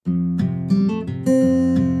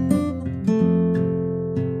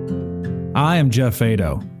I am Jeff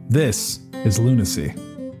Ado. This is Lunacy,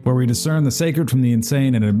 where we discern the sacred from the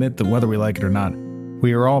insane and admit that whether we like it or not,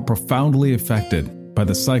 we are all profoundly affected by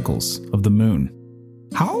the cycles of the moon.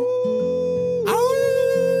 How?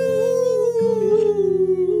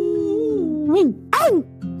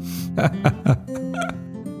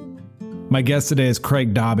 My guest today is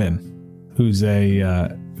Craig Dobbin, who's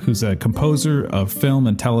a composer of film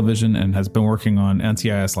and television and has been working on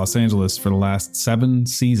NCIS Los Angeles for the last 7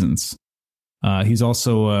 seasons. He's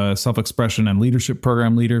also a self-expression and leadership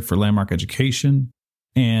program leader for Landmark Education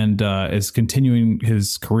and is continuing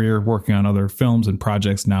his career working on other films and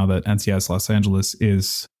projects now that NCIS Los Angeles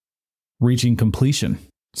is reaching completion.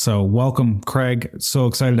 So welcome, Craig. So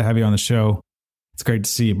excited to have you on the show. It's great to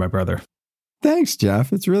see you, my brother. Thanks,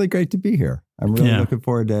 Jeff. It's really great to be here. I'm really looking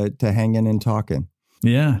forward to hanging and talking.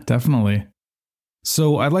 Yeah, definitely.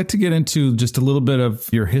 So I'd like to get into just a little bit of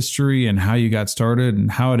your history and how you got started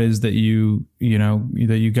and how it is that you landed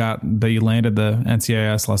the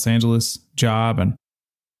NCIS Los Angeles job and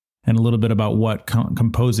a little bit about what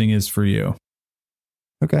composing is for you.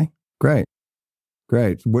 Okay, great.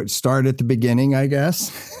 Start at the beginning, I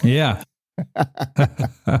guess. Yeah.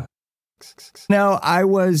 No, I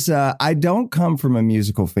don't come from a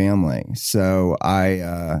musical family. So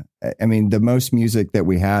I mean, the most music that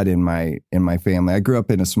we had in my family, I grew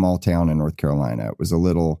up in a small town in North Carolina. It was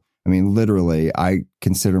literally, I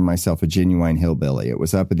consider myself a genuine hillbilly. It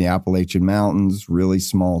was up in the Appalachian Mountains, really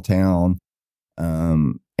small town.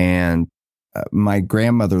 And my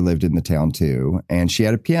grandmother lived in the town too, and she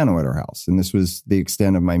had a piano at her house. And this was the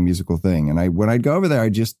extent of my musical thing. And when I'd go over there,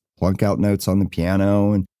 I'd just plunk out notes on the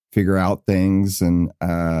piano and figure out things. And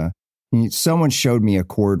someone showed me a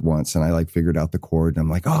chord once and I figured out the chord and I'm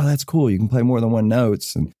like, oh, that's cool. You can play more than one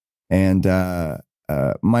notes. And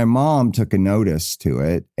my mom took a notice to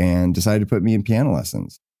it and decided to put me in piano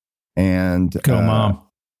lessons. And go mom.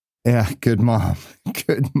 Yeah, good mom.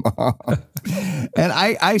 Good mom. And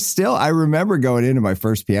I remember going into my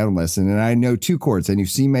first piano lesson and I know 2 chords. I knew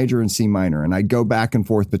C major and C minor and I'd go back and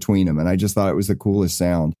forth between them. And I just thought it was the coolest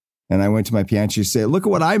sound. And I went to my piano. She said, look at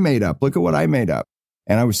what I made up. Look at what I made up.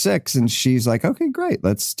 And I was 6. And she's like, okay, great.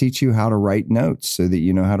 Let's teach you how to write notes so that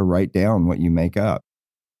you know how to write down what you make up.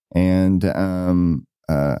 And,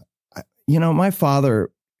 my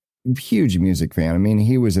father, huge music fan. I mean,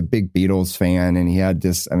 he was a big Beatles fan and he had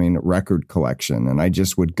this, record collection. And I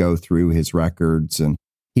just would go through his records and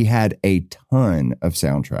he had a ton of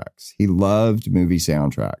soundtracks. He loved movie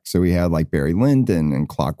soundtracks. So he had Barry Lyndon and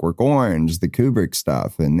Clockwork Orange, the Kubrick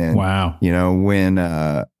stuff. And then, wow,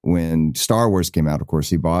 when Star Wars came out, of course,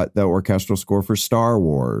 he bought the orchestral score for Star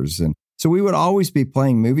Wars. And so we would always be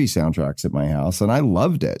playing movie soundtracks at my house. And I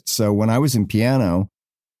loved it. So when I was in piano,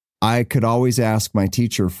 I could always ask my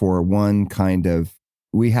teacher for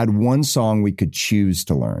we had one song we could choose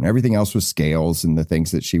to learn. Everything else was scales and the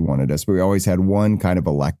things that she wanted us, but we always had one kind of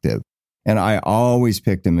elective. And I always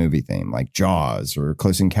picked a movie theme like Jaws or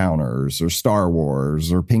Close Encounters or Star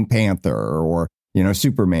Wars or Pink Panther or,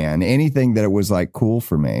 Superman, anything that it was cool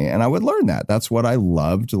for me. And I would learn that. That's what I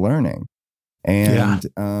loved learning. And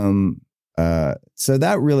so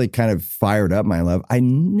that really kind of fired up my love. I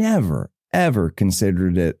never, ever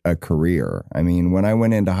considered it a career. I mean, when I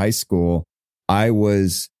went into high school, I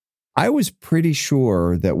was pretty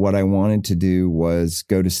sure that what I wanted to do was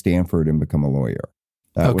go to Stanford and become a lawyer.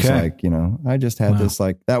 That was I just had this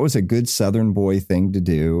that was a good Southern boy thing to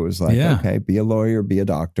do. It was okay, be a lawyer, be a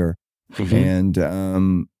doctor.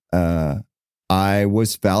 Mm-hmm. And I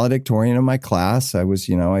was valedictorian in my class. I was,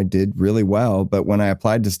 I did really well. But when I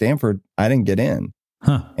applied to Stanford, I didn't get in.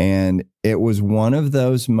 Huh. And it was one of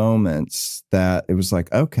those moments that it was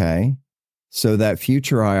okay. So that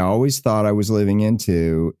future I always thought I was living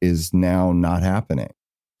into is now not happening.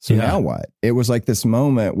 So now what? It was this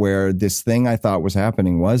moment where this thing I thought was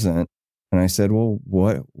happening wasn't. And I said, well,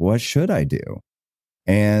 what should I do?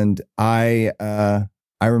 And I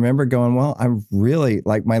remember going, well, I'm really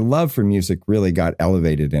my love for music really got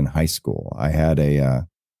elevated in high school. I had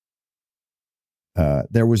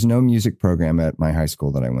there was no music program at my high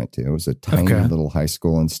school that I went to. It was a tiny little high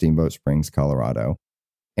school in Steamboat Springs, Colorado.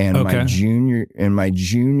 And my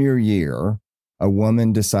junior year, a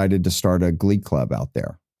woman decided to start a glee club out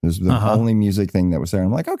there. It was the only music thing that was there.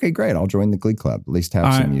 I'm like, okay, great. I'll join the glee club, at least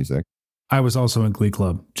have some music. I was also in glee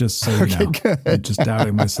club, just so you know. Good. I'm just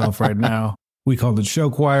doubting myself right now. We called it show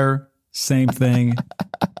choir. Same thing.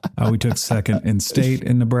 We took second in state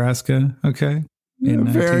in Nebraska. Okay.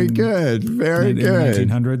 Very good. Very good. In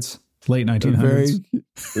the 1900s. late 1900s.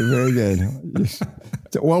 Very good.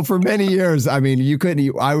 Well, for many years, I mean,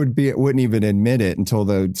 wouldn't even admit it until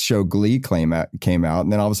the show Glee came out.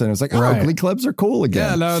 And then all of a sudden it was like, oh, Glee clubs are cool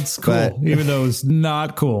again. Yeah, no, it's cool. Even though it was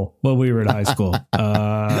not cool when we were in high school.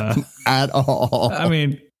 At all. I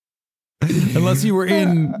mean, unless you were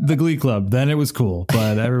in the Glee club, then it was cool.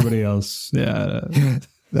 But everybody else, yeah.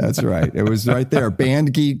 That's right. It was right there.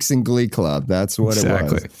 Band geeks and Glee club. That's what it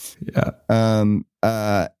was. Yeah.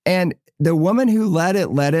 And the woman who led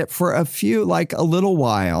it for a little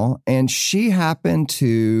while. And she happened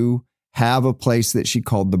to have a place that she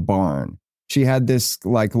called the barn. She had this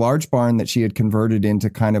large barn that she had converted into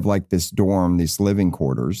kind of like this dorm, these living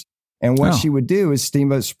quarters. And what she would do is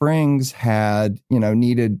Steamboat Springs had,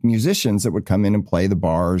 needed musicians that would come in and play the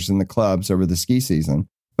bars and the clubs over the ski season.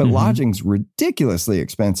 But lodging's ridiculously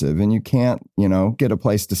expensive, and you can't, get a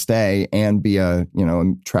place to stay and be a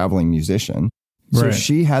traveling musician. So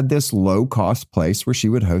she had this low cost place where she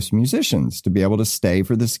would host musicians to be able to stay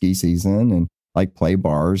for the ski season and play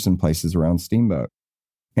bars and places around Steamboat.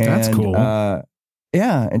 And, that's cool.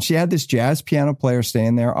 And she had this jazz piano player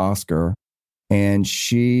staying there, Oscar. And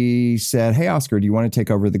she said, "Hey, Oscar, do you want to take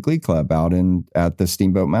over the Glee Club out at the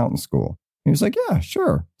Steamboat Mountain School?" He was like, "Yeah,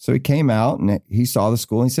 sure." So he came out and he saw the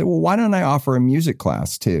school and he said, "Well, why don't I offer a music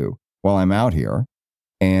class too while I'm out here?"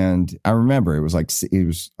 And I remember it was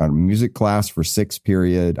a music class for 6th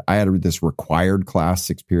period. I had this required class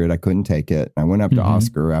 6th period. I couldn't take it. I went up to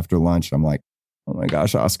Oscar after lunch. I'm like, "Oh my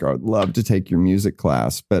gosh, Oscar, I would love to take your music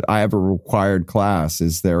class, but I have a required class.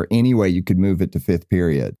 Is there any way you could move it to 5th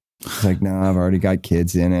period?" He's like, "No, I've already got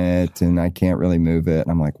kids in it and I can't really move it."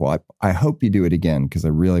 And I'm like, "Well, I hope you do it again because I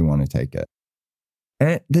really want to take it."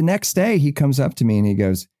 And the next day he comes up to me and he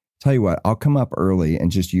goes, "Tell you what, I'll come up early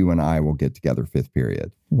and just you and I will get together 5th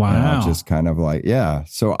period." Wow. And I'll just kind of yeah.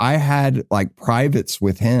 So I had privates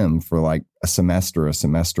with him for a semester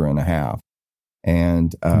and a half.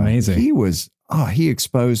 And amazing. He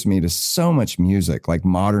exposed me to so much music, like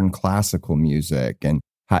modern classical music and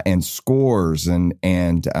scores and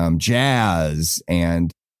jazz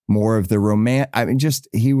and more of the romance. I mean,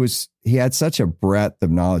 he had such a breadth of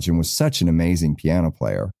knowledge and was such an amazing piano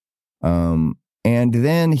player. And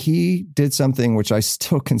then he did something which I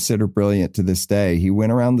still consider brilliant to this day. He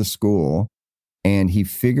went around the school and he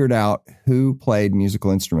figured out who played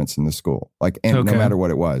musical instruments in the school, no matter what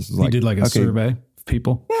it was. It was he did a survey of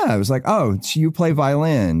people. Yeah, it was like, "Oh, so you play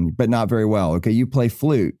violin, but not very well. Okay, you play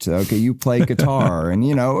flute. Okay, you play guitar." And,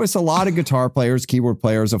 it's a lot of guitar players, keyboard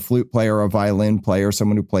players, a flute player, a violin player,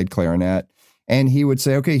 someone who played clarinet. And he would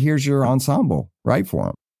say, "Okay, here's your ensemble. Write for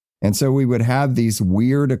them." And so we would have these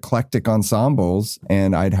weird eclectic ensembles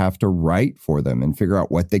and I'd have to write for them and figure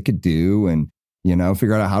out what they could do and,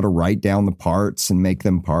 figure out how to write down the parts and make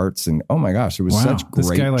them parts. And oh my gosh, it was such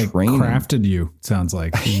great training. This guy crafted you. It sounds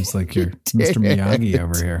like he's like your Mr. Miyagi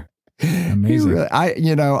over here. Amazing.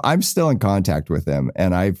 I'm still in contact with him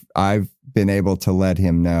and I've been able to let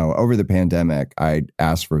him know over the pandemic. I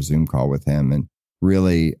asked for a Zoom call with him and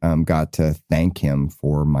really got to thank him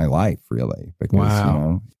for my life, really,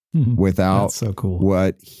 because, without so cool.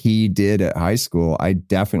 What he did at high school, I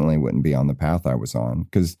definitely wouldn't be on the path I was on.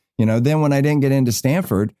 Because, then when I didn't get into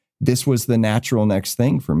Stanford, this was the natural next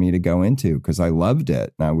thing for me to go into because I loved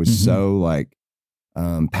it. And I was so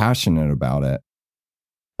passionate about it.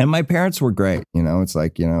 And my parents were great. It's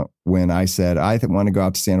when I said, I want to go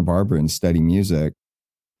out to Santa Barbara and study music.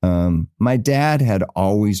 My dad had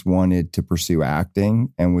always wanted to pursue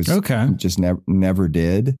acting and was just never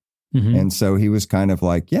did. And so he was kind of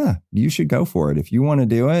like, "Yeah, you should go for it. If you want to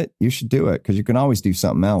do it, you should do it because you can always do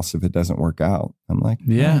something else if it doesn't work out." I'm like,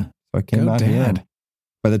 "Yeah." So I came out here.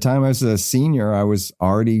 By the time I was a senior, I was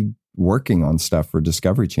already working on stuff for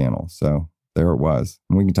Discovery Channel. So there it was.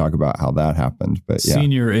 And we can talk about how that happened. But yeah.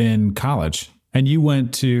 Senior in college. And you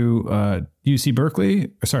went to UC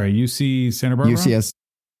Berkeley? Sorry, UC Santa Barbara? UCS.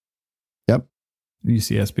 Yep.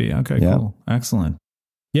 UCSB. Okay, cool. Excellent.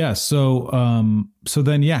 Yeah. So,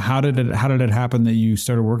 how did it happen that you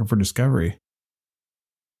started working for Discovery?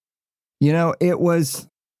 It was,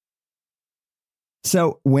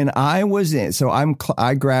 so when I was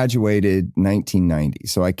I graduated 1990.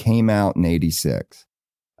 So I came out in 86.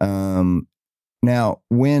 Now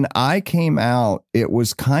when I came out, it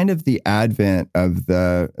was kind of the advent of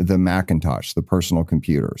the Macintosh, the personal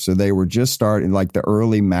computer. So they were just starting, the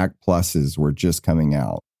early Mac Pluses were just coming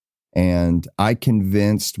out. And I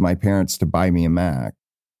convinced my parents to buy me a Mac.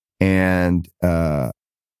 And I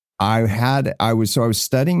was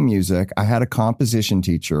studying music. I had a composition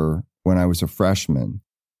teacher when I was a freshman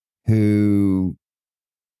who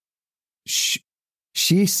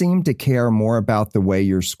she seemed to care more about the way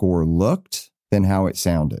your score looked than how it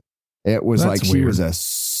sounded. It was That's like she weird. was a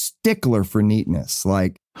stickler for neatness.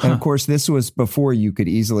 Like, and of course, this was before you could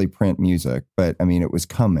easily print music, but I mean, it was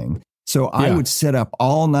coming. So I would sit up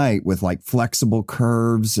all night with like flexible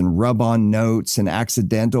curves and rub on notes and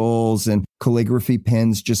accidentals and calligraphy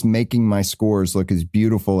pens, just making my scores look as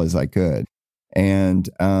beautiful as I could. And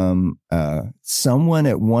someone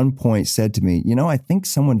at one point said to me, I think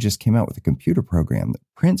someone just came out with a computer program that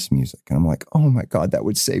prints music. And I'm like, oh my God, that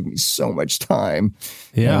would save me so much time.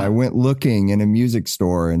 Yeah. And I went looking in a music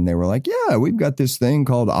store and they were like, yeah, we've got this thing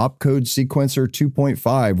called Opcode Sequencer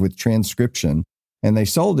 2.5 with transcription. And they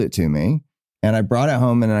sold it to me and I brought it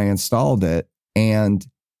home and I installed it and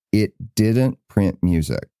it didn't print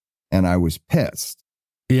music. And I was pissed.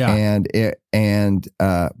 Yeah.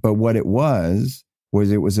 But what it was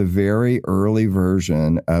a very early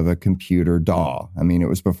version of a computer DAW. I mean, it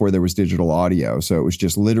was before there was digital audio. So it was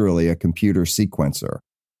just literally a computer sequencer.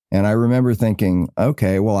 And I remember thinking,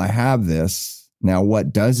 okay, well, I have this. Now,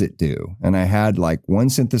 what does it do? And I had like one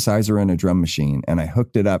synthesizer and a drum machine and I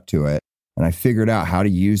hooked it up to it. And I figured out how to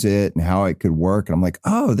use it and how it could work. And I'm like,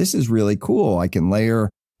 oh, this is really cool. I can layer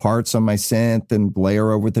parts on my synth and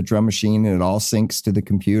layer over the drum machine and it all syncs to the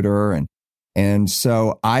computer. And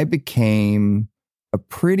so I became a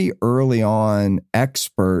pretty early on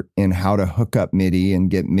expert in how to hook up MIDI and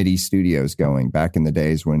get MIDI studios going back in the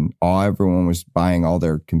days when everyone was buying all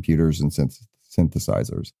their computers and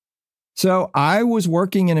synthesizers. So I was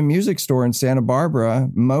working in a music store in Santa Barbara,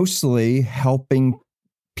 mostly helping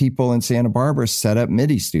people in Santa Barbara set up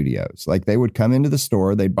MIDI studios. Like they would come into the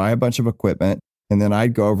store, they'd buy a bunch of equipment, and then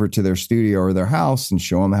I'd go over to their studio or their house and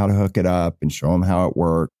show them how to hook it up and show them how it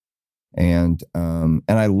worked. And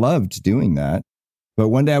I loved doing that. But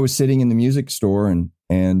one day I was sitting in the music store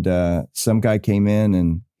and some guy came in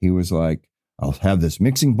and he was like, I'll have this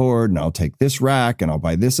mixing board and I'll take this rack and I'll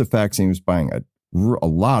buy this effects. And he was buying a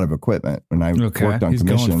lot of equipment when I worked on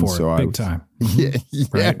commission. Going for it, big time. Yeah.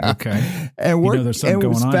 Right. Okay. And there's something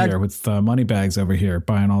going on here with money bags over here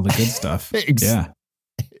buying all the good stuff. Yeah.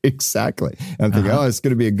 Exactly. I'm thinking, it's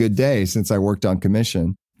going to be a good day since I worked on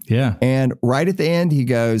commission. Yeah. And right at the end, he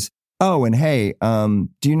goes, oh, and hey, do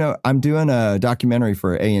you know, I'm doing a documentary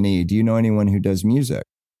for A&E. Do you know anyone who does music?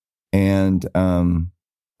 And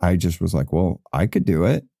I just was like, well, I could do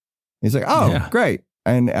it. He's like, oh, great.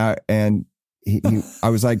 And I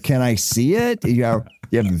was like, can I see it? You have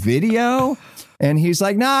video? And he's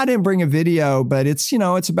like, no, I didn't bring a video, but it's,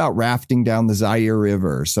 it's about rafting down the Zaire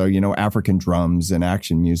River. So, African drums and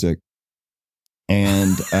action music.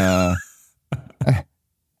 And,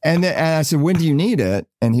 and I said, when do you need it?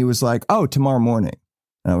 And he was like, oh, tomorrow morning.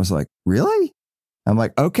 And I was like, really? I'm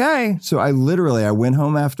like, okay. So I went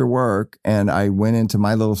home after work and I went into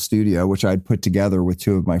my little studio, which I'd put together with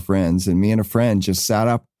two of my friends. And me and a friend just sat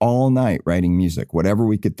up all night writing music, whatever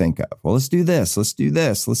we could think of. Well, let's do this. Let's do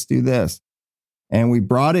this. Let's do this. And we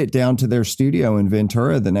brought it down to their studio in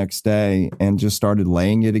Ventura the next day and just started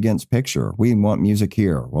laying it against picture. We want music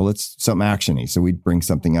here. Well, it's something actiony. So we'd bring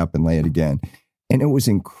something up and lay it again. And it was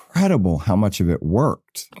incredible how much of it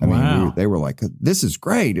worked. I mean, they were like, this is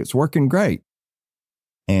great. It's working great.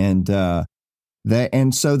 And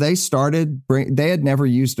so they started, they had never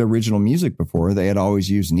used original music before. They had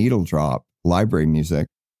always used needle drop library music.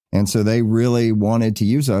 And so they really wanted to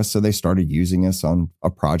use us. So they started using us on a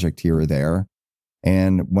project here or there.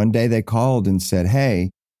 And one day they called and said,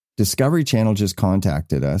 hey, Discovery Channel just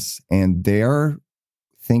contacted us and they're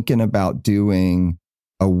thinking about doing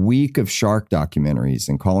a week of shark documentaries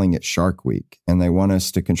and calling it Shark Week. And they want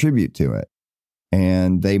us to contribute to it.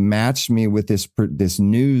 And they matched me with this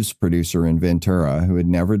news producer in Ventura who had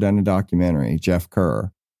never done a documentary, Jeff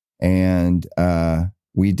Kerr. And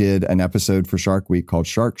we did an episode for Shark Week called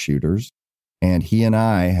Shark Shooters. And he and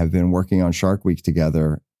I have been working on Shark Week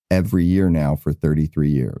together every year now for 33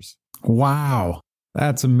 years. Wow.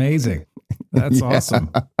 That's amazing. That's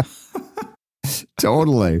awesome.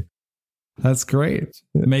 Totally. That's great.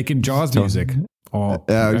 Making Jaws music.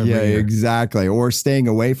 Exactly. Or staying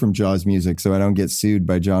away from Jaws music so I don't get sued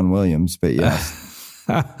by John Williams. But yes.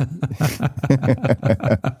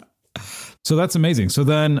 So that's amazing. So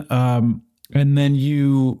then, and then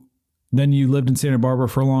you lived in Santa Barbara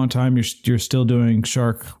for a long time. You're still doing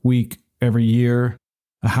Shark Week every year.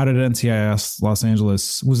 How did NCIS Los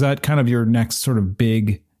Angeles, was that kind of your next sort of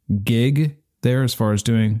big gig there as far as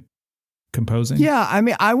doing composing? Yeah, I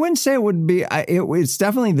mean, I wouldn't say it would be. It's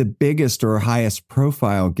definitely the biggest or highest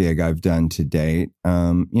profile gig I've done to date.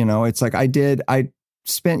 It's like I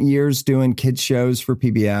spent years doing kids shows for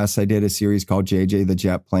PBS. I did a series called JJ the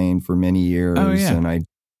Jet Plane for many years, and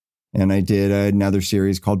And I did another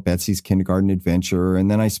series called Betsy's Kindergarten Adventure. And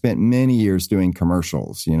then I spent many years doing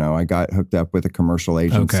commercials. You know, I got hooked up with a commercial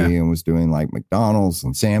agency and was doing like McDonald's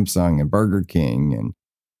and Samsung and Burger King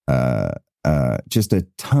and just a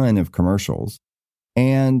ton of commercials.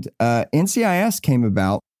 And NCIS came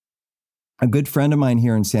about. A good friend of mine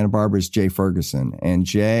here in Santa Barbara is Jay Ferguson. And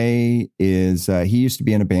Jay is, he used to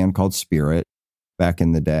be in a band called Spirit back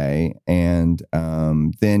in the day. And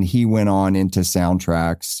then he went on into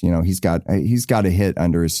soundtracks. You know, he's got a hit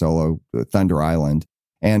under his solo, Thunder Island.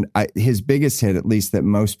 And his biggest hit, at least that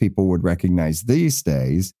most people would recognize these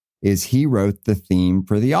days, is he wrote the theme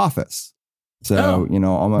for The Office. So, you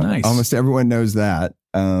know, almost everyone knows that.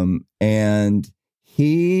 And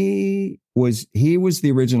he was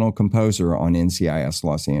the original composer on NCIS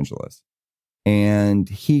Los Angeles. And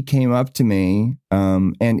he came up to me,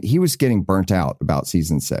 and he was getting burnt out about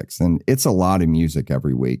season 6. And it's a lot of music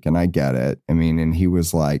every week, and I get it. I mean, and he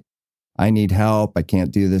was like, I need help. I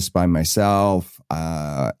can't do this by myself.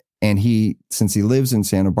 And since he lives in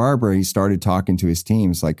Santa Barbara, he started talking to his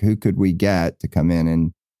teams, like, who could we get to come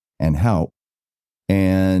in and help?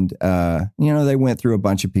 And, you know, they went through a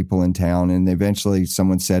bunch of people in town, and eventually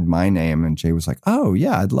someone said my name, and Jay was like, oh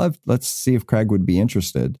yeah, let's see if Craig would be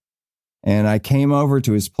interested. And I came over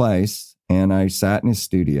to his place and I sat in his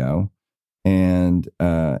studio, and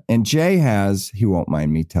Jay he won't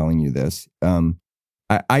mind me telling you this.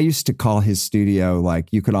 I used to call his studio,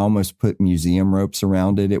 like, you could almost put museum ropes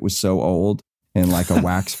around it. It was so old. And like a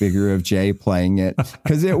wax figure of Jay playing it.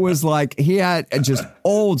 Cause it was like, he had just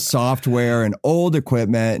old software and old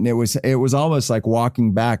equipment. And it was almost like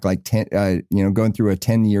walking back, like going through a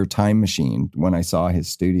 10-year time machine when I saw his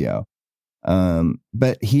studio.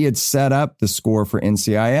 But he had set up the score for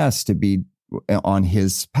NCIS to be on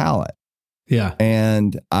his palette. Yeah.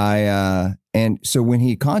 And and so when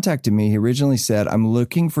he contacted me, he originally said, I'm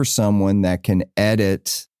looking for someone that can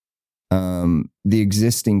edit the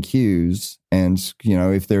existing cues, and, you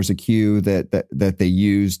know, if there's a cue that they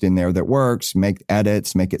used in there that works, make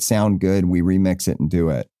edits, make it sound good, we remix it and do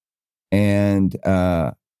it. And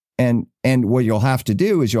what you'll have to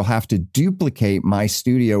do is you'll have to duplicate my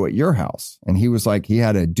studio at your house. And he was like, he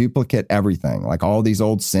had to duplicate everything, like all these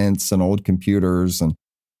old synths and old computers.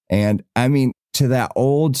 And I mean, to that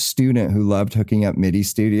old student who loved hooking up MIDI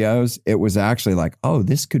studios, it was actually like, oh,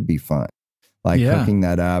 this could be fun. Like hooking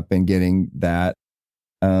that up and getting that.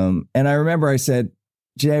 And I remember I said,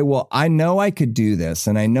 Jay, well, I know I could do this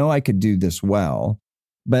and I know I could do this well,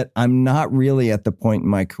 but I'm not really at the point in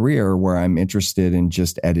my career where I'm interested in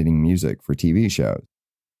just editing music for TV shows.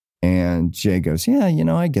 And Jay goes, yeah, you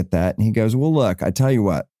know, I get that. And he goes, well, look, I tell you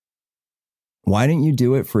what, why don't you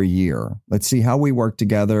do it for a year? Let's see how we work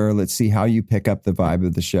together. Let's see how you pick up the vibe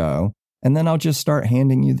of the show. And then I'll just start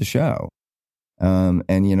handing you the show.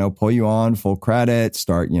 And, you know, pull you on full credit,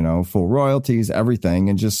 start, you know, full royalties, everything,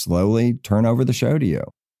 and just slowly turn over the show to you.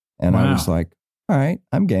 And I was like, all right,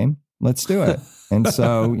 I'm game. Let's do it. And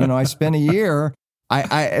so, you know, I spent a year.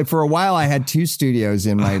 I for a while, I had 2 studios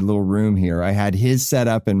in my little room here. I had his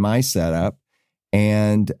setup and my setup.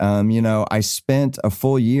 And, you know, I spent a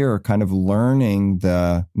full year kind of learning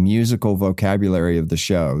the musical vocabulary of the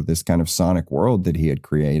show, this kind of sonic world that he had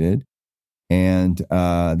created. And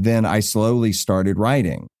then I slowly started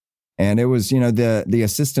writing. And it was, you know, the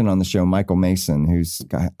assistant on the show, Michael Mason,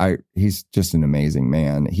 he's just an amazing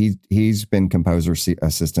man. He's been composer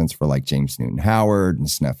assistants for like James Newton Howard and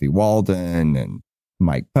Snuffy Walden and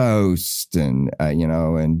Mike Post and, you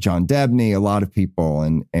know, and John Debney, a lot of people.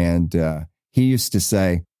 And he used to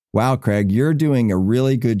say, wow, Craig, you're doing a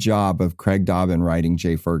really good job of Craig Dobbin writing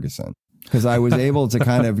Jay Ferguson. Because I was able to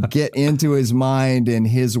kind of get into his mind and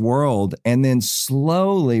his world, and then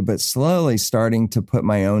slowly starting to put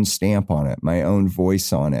my own stamp on it, my own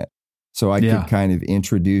voice on it. So I could kind of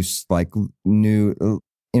introduce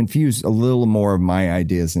infuse a little more of my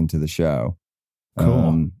ideas into the show.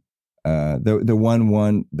 Cool.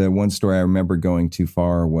 The one story I remember going too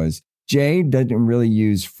far was Jay doesn't really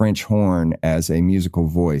use French horn as a musical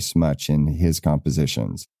voice much in his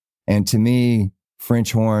compositions. And to me,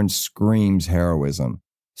 French horn screams heroism.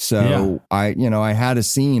 So I had a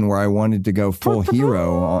scene where I wanted to go full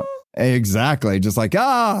hero. Exactly. Just like,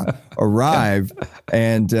 arrive.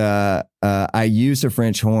 And I used a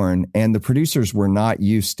French horn, and the producers were not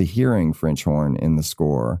used to hearing French horn in the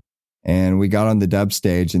score. And we got on the dub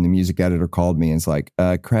stage, and the music editor called me and was like,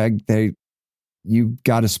 Craig, you've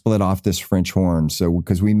got to split off this French horn. So,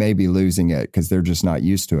 because we may be losing it because they're just not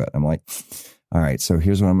used to it. I'm like, all right, so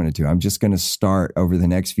here's what I'm going to do. I'm just going to start over the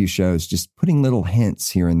next few shows, just putting little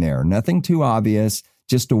hints here and there. Nothing too obvious,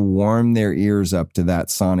 just to warm their ears up to that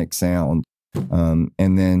sonic sound.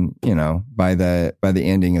 And then, by the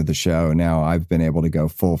ending of the show, now I've been able to go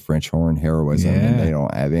full French horn heroism, and they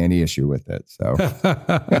don't have any issue with it. So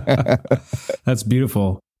that's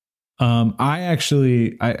beautiful. I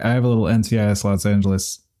have a little NCIS Los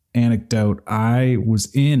Angeles anecdote. I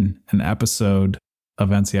was in an episode of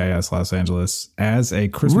NCIS Los Angeles as a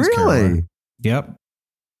Christmas caroler. Yep.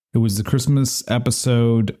 It was the Christmas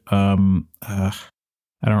episode.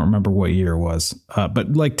 I don't remember what year it was,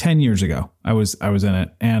 but like 10 years ago, I was in it,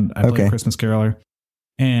 and I played Christmas caroler,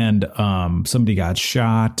 and somebody got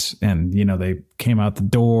shot, and they came out the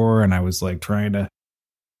door, and I was like trying to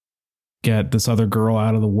get this other girl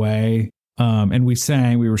out of the way. And we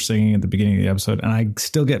were singing at the beginning of the episode, and I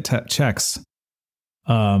still get checks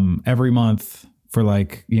every month for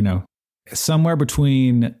like, somewhere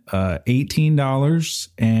between $18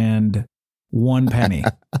 and 1 penny.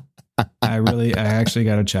 I actually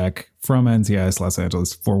got a check from NCIS Los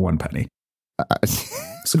Angeles for 1 penny.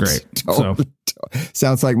 It's great.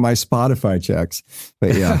 Sounds like my Spotify checks,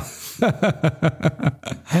 but yeah.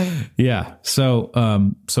 Yeah. So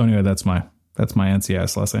anyway, that's my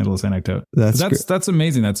NCIS Los Angeles anecdote. That's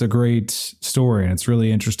amazing. That's a great story. And it's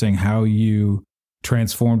really interesting how you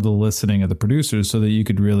transformed the listening of the producers so that you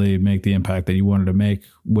could really make the impact that you wanted to make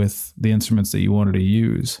with the instruments that you wanted to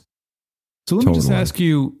use. So let me just ask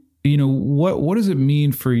you, what does it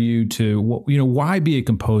mean for you to, why be a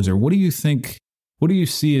composer? What do you think, what do you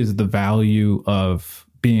see as the value of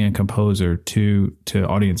being a composer to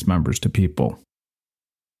audience members, to people?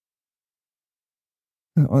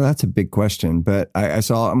 Well, that's a big question, but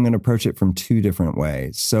I'm going to approach it from 2 different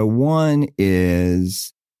ways. So one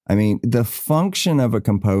is, the function of a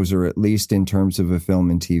composer, at least in terms of a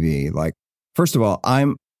film and TV, like, first of all,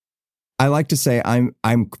 I like to say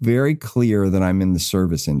I'm very clear that I'm in the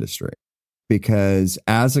service industry, because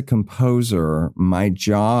as a composer, my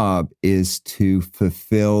job is to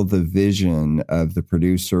fulfill the vision of the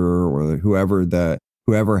producer or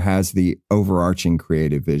whoever has the overarching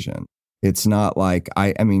creative vision. It's not like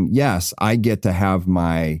yes, I get to have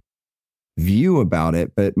my view about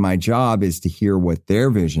it, but my job is to hear what their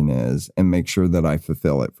vision is and make sure that I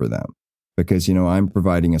fulfill it for them. Because, I'm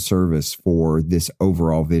providing a service for this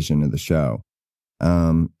overall vision of the show.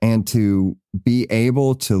 And to be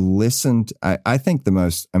able to listen, I think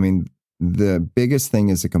the biggest thing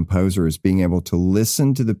as a composer is being able to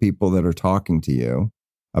listen to the people that are talking to you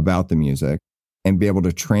about the music and be able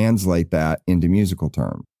to translate that into musical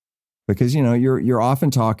terms. Because, you're often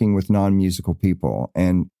talking with non-musical people,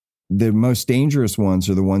 and the most dangerous ones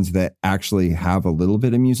are the ones that actually have a little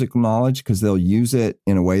bit of musical knowledge, because they'll use it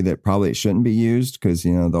in a way that probably it shouldn't be used, because,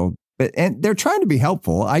 and they're trying to be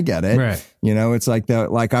helpful. I get it. Right. It's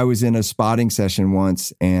like I was in a spotting session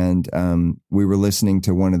once, and we were listening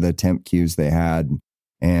to one of the temp cues they had,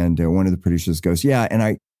 and one of the producers goes, yeah,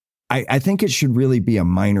 and I think it should really be a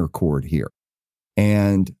minor chord here.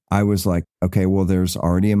 And I was like, okay, well, there's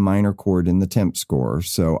already a minor chord in the temp score,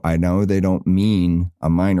 so I know they don't mean a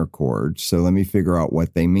minor chord, so let me figure out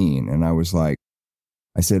what they mean. And I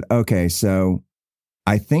said, okay, so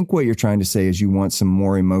I think what you're trying to say is you want some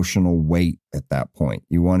more emotional weight at that point.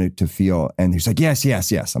 You want it to feel, and he's like,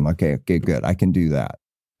 yes. I'm like, okay, good. I can do that.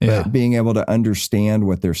 Yeah. But being able to understand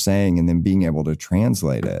what they're saying and then being able to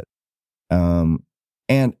translate it.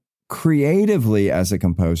 And creatively as a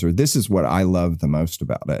composer, this is what I love the most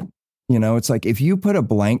about it. It's like if you put a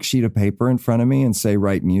blank sheet of paper in front of me and say,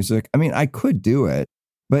 write music, I could do it,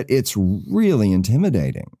 but it's really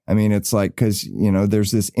intimidating. It's like, because,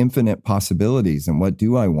 there's this infinite possibilities. And what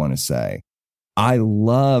do I want to say? I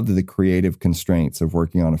love the creative constraints of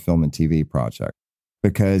working on a film and TV project,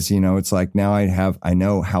 because, it's like now I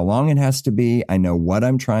know how long it has to be. I know what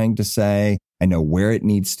I'm trying to say. I know where it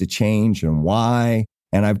needs to change and why.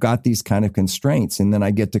 And I've got these kind of constraints, and then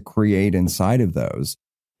I get to create inside of those.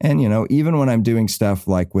 And, even when I'm doing stuff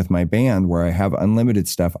like with my band where I have unlimited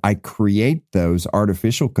stuff, I create those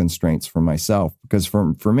artificial constraints for myself, because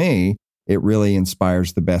for me, it really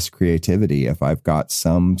inspires the best creativity if I've got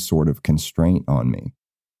some sort of constraint on me.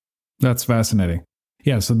 That's fascinating.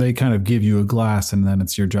 Yeah. So they kind of give you a glass, and then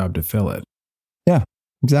it's your job to fill it. Yeah,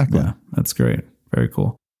 exactly. Yeah, that's great. Very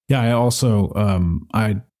cool. Yeah. I also,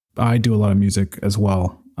 I do a lot of music as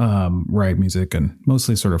well, write music, and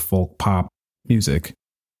mostly sort of folk pop music.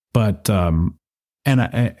 But, and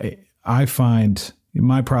I find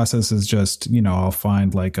my process is just, I'll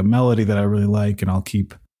find like a melody that I really like, and I'll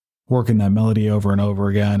keep working that melody over and over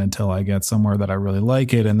again until I get somewhere that I really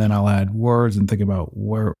like it. And then I'll add words and think about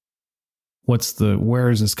where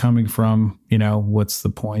is this coming from? What's the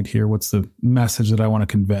point here? What's the message that I want to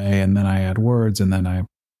convey? And then I add words, and then I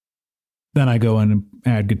then I go in and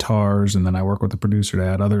add guitars, and then I work with the producer to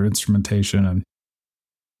add other instrumentation. And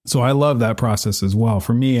so I love that process as well.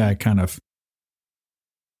 For me, I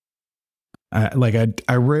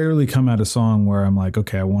rarely come at a song where I'm like,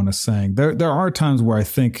 okay, I want to sing. There are times where I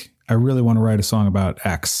think I really want to write a song about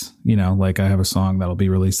X, like I have a song that'll be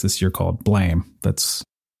released this year called Blame. That's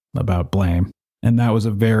about blame. And that was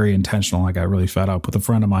a very intentional. I got really fed up with a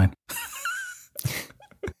friend of mine.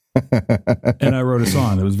 And I wrote a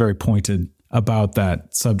song that was very pointed about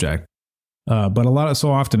that subject. But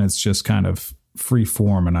so often it's just kind of free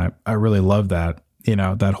form. And I really love that,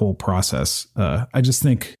 that whole process. I just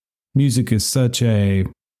think music is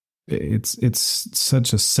it's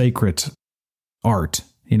such a sacred art.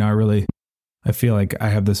 I feel like I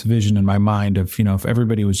have this vision in my mind of, if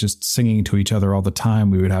everybody was just singing to each other all the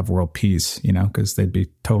time, we would have world peace, because they'd be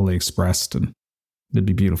totally expressed and it'd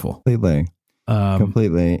be beautiful.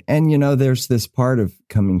 Completely. And, there's this part of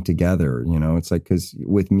coming together, it's like, because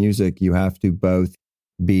with music, you have to both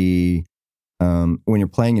be, when you're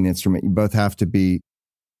playing an instrument, you both have to be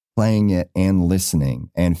playing it and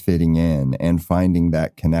listening and fitting in and finding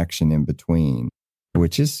that connection in between,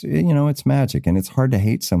 which is, it's magic. And it's hard to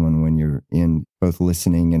hate someone when you're in both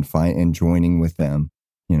listening and joining with them,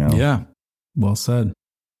 Yeah. Well said.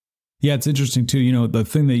 Yeah. It's interesting too. The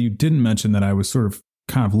thing that you didn't mention that I was sort of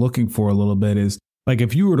kind of looking for a little bit is like,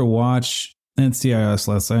 if you were to watch NCIS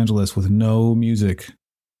Los Angeles with no music,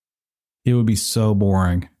 it would be so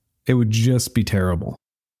boring. It would just be terrible.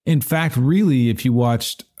 In fact, really, if you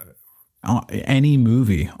watched any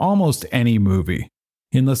movie, almost any movie,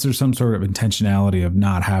 unless there's some sort of intentionality of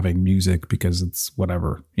not having music because it's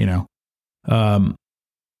whatever,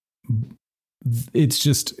 it's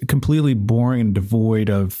just completely boring and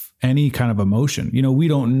devoid of any kind of emotion. We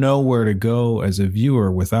don't know where to go as a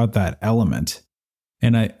viewer without that element.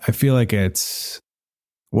 And I feel like it's...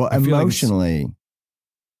 Well, emotionally...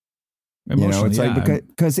 It's like,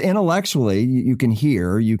 because intellectually you can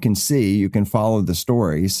hear, you can see, you can follow the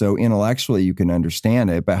story. So intellectually you can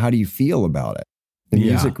understand it, but how do you feel about it? The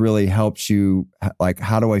music really helps you. Like,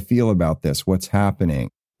 how do I feel about this? What's happening?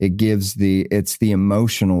 It's the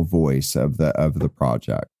emotional voice of the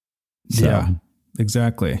project. So. Yeah,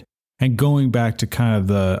 exactly. And going back to kind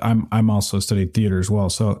of I'm also studied theater as well.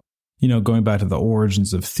 So, going back to the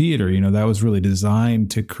origins of theater, that was really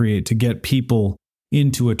designed to get people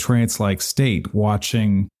into a trance-like state,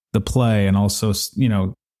 watching the play and also,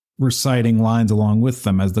 reciting lines along with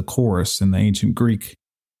them as the chorus in the ancient Greek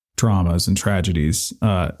dramas and tragedies.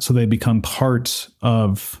 So they become part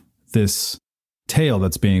of this tale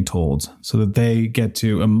that's being told so that they get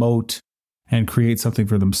to emote and create something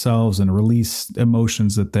for themselves and release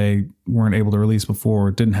emotions that they weren't able to release before,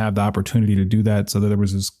 or didn't have the opportunity to do that. So that there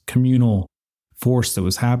was this communal force that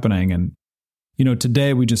was happening. And,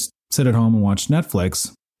 today we just sit at home and watch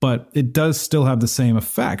Netflix, but it does still have the same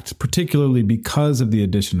effect, particularly because of the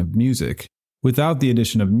addition of music. Without the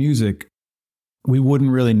addition of music, we wouldn't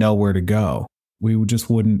really know where to go. It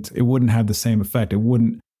wouldn't have the same effect. It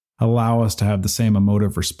wouldn't allow us to have the same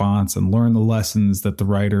emotive response and learn the lessons that the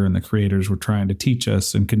writer and the creators were trying to teach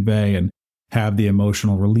us and convey, and have the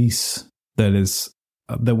emotional release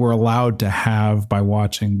that we're allowed to have by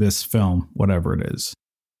watching this film, whatever it is.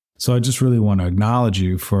 So I just really want to acknowledge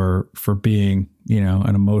you for being,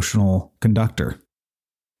 an emotional conductor.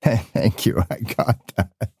 Thank you. I got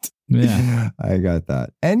that. Yeah, I got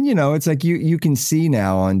that. And, it's like you can see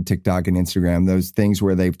now on TikTok and Instagram, those things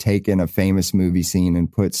where they've taken a famous movie scene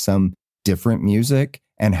and put some different music,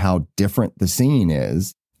 and how different the scene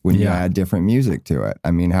is when you add different music to it.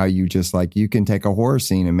 I mean, how you just you can take a horror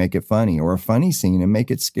scene and make it funny, or a funny scene and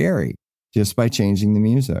make it scary just by changing the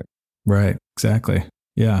music. Right. Exactly.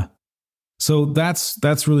 Yeah. So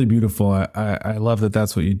that's really beautiful. I love that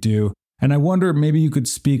that's what you do. And I wonder, maybe you could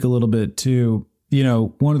speak a little bit to,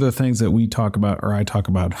 one of the things that we talk about, or I talk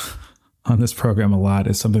about on this program a lot,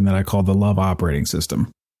 is something that I call the love operating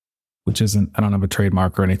system, which I don't have a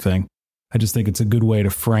trademark or anything. I just think it's a good way to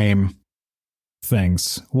frame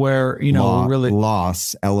things where, really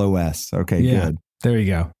loss, LOS. Okay, good. There you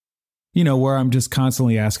go. Where I'm just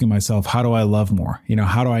constantly asking myself, how do I love more?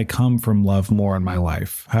 How do I come from love more in my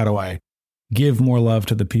life? How do I give more love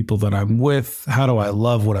to the people that I'm with? How do I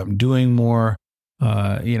love what I'm doing more?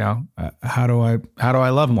 How do I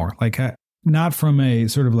love more? Not from a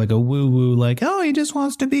sort of like a woo woo, he just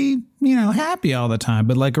wants to be, happy all the time,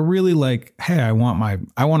 but a really hey, I want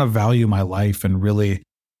to value my life, and I really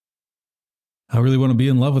want to be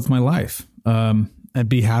in love with my life, and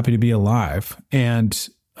be happy to be alive. And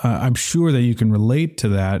I'm sure that you can relate to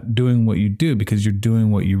that doing what you do, because you're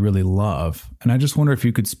doing what you really love. And I just wonder if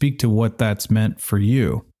you could speak to what that's meant for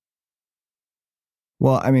you.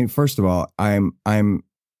 Well, I mean, first of all, I'm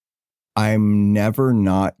never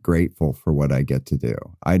not grateful for what I get to do.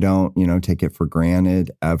 I don't, take it for granted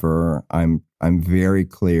ever. I'm very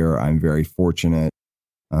clear. I'm very fortunate.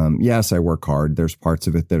 Yes, I work hard. There's parts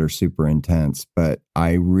of it that are super intense, but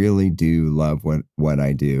I really do love what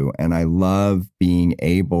I do. And I love being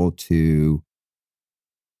able to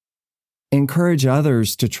encourage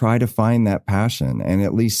others to try to find that passion and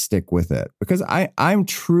at least stick with it. Because I'm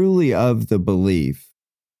truly of the belief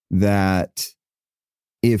that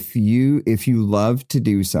if you love to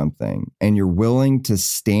do something and you're willing to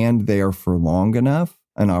stand there for long enough,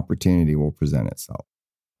 an opportunity will present itself.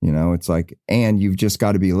 It's like, and you've just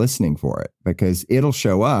got to be listening for it because it'll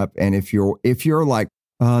show up. And if you're like,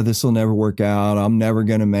 oh, this will never work out, I'm never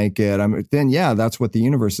going to make it, then yeah, that's what the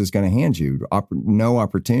universe is going to hand you. No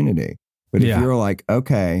opportunity. But if you're like,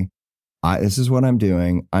 okay, this is what I'm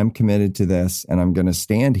doing, I'm committed to this, and I'm going to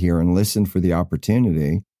stand here and listen for the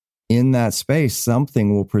opportunity. In that space,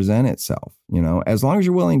 something will present itself, as long as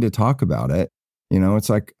you're willing to talk about it. It's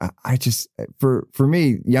like, I just, for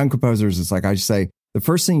me, young composers, it's like, I just say, the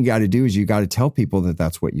first thing you got to do is you got to tell people that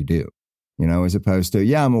that's what you do, as opposed to,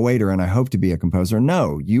 yeah, I'm a waiter and I hope to be a composer.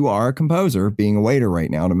 No, you are a composer being a waiter right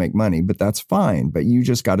now to make money, but that's fine. But you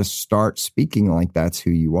just got to start speaking like that's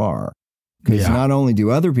who you are. Because not only do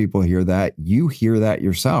other people hear that, you hear that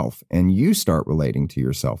yourself and you start relating to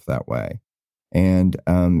yourself that way. And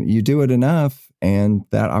you do it enough and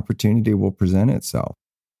that opportunity will present itself.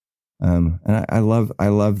 And I love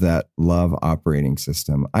that love operating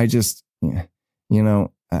system. I just, you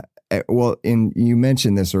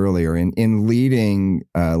mentioned this earlier in leading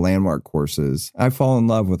Landmark courses, I fall in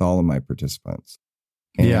love with all of my participants.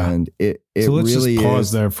 And it so let's really just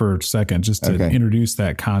pause there for a second just to introduce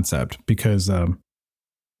that concept because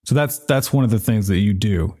so that's one of the things that you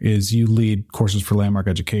do is you lead courses for Landmark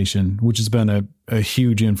Education, which has been a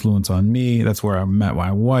huge influence on me. That's where I met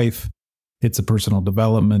my wife. It's a personal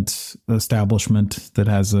development establishment that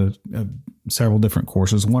has several different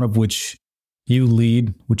courses, one of which you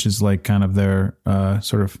lead, which is like kind of their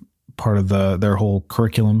sort of part of their whole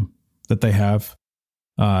curriculum that they have.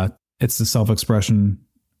 It's the self-expression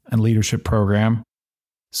and leadership program.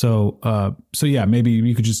 So yeah, maybe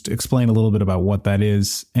you could just explain a little bit about what that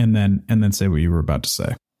is and then say what you were about to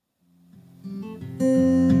say.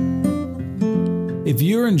 If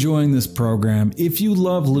you're enjoying this program, if you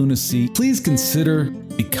love Lunacy, please consider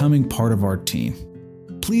becoming part of our team.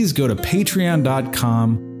 Please go to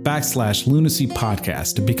patreon.com/Lunacy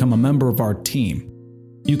podcast to become a member of our team.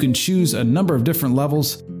 You can choose a number of different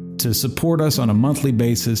levels to support us on a monthly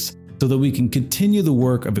basis so that we can continue the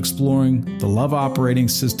work of exploring the love operating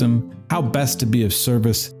system, how best to be of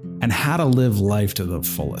service, and how to live life to the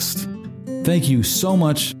fullest. Thank you so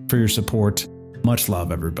much for your support. Much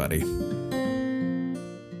love, everybody.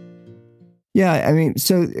 Yeah, I mean,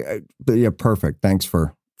 perfect. Thanks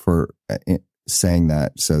for saying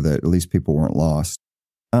that so that at least people weren't lost.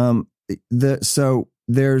 So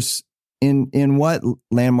there's in what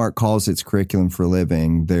Landmark calls its curriculum for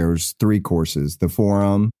living, there's 3 courses: the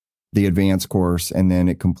Forum, the Advanced course, and then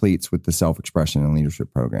it completes with the Self-Expression and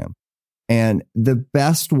Leadership program. And the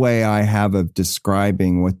best way I have of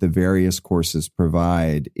describing what the various courses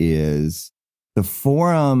provide is the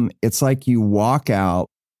Forum. It's like you walk out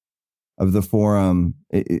of the Forum,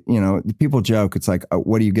 people joke, it's like,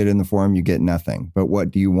 what do you get in the Forum? You get nothing. But what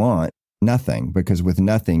do you want? Nothing, because with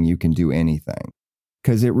nothing, you can do anything.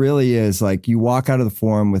 Because it really is like you walk out of the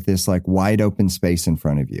Forum with this like wide open space in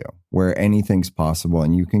front of you where anything's possible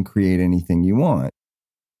and you can create anything you want.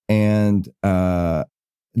 And the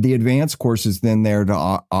Advanced course is then there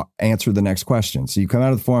to answer the next question. So you come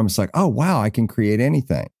out of the Forum, it's like, oh, wow, I can create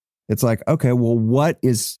anything. It's like, okay, well, what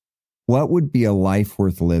would be a life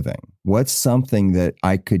worth living? What's something that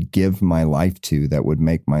I could give my life to that would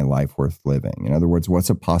make my life worth living? In other words, what's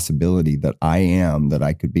a possibility that I am that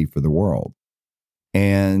I could be for the world?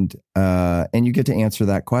 And you get to answer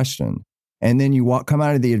that question. And then you come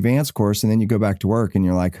out of the Advanced course and then you go back to work and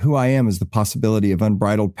you're like, who I am is the possibility of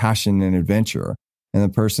unbridled passion and adventure. And the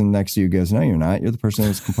person next to you goes, no, you're not. You're the person who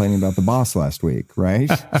was complaining about the boss last week, right?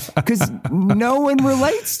 Because no one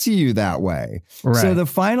relates to you that way. Right. So the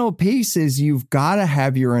final piece is you've got to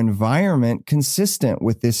have your environment consistent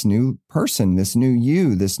with this new person, this new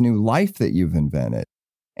you, this new life that you've invented.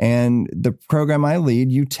 And the program I lead,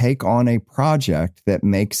 you take on a project that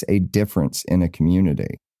makes a difference in a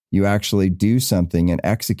community. You actually do something and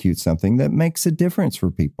execute something that makes a difference for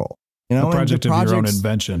people. A project of your own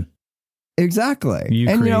invention. Exactly. You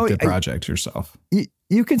create the project yourself.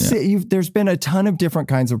 You can see there's been a ton of different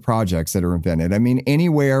kinds of projects that are invented. I mean,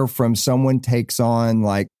 anywhere from someone takes on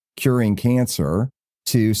like curing cancer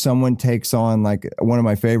to someone takes on, like, one of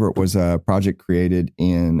my favorite was a project created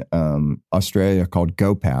in Australia called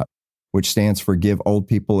GoPat, which stands for Give Old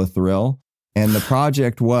People a Thrill. And the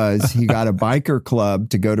project was he got a biker club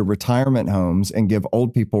to go to retirement homes and give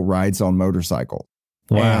old people rides on motorcycles.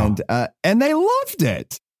 Wow. And they loved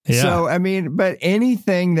it. Yeah. So, I mean, but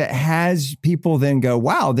anything that has people then go,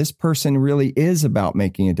 wow, this person really is about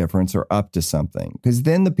making a difference or up to something. Because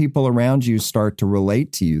then the people around you start to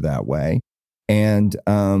relate to you that way. And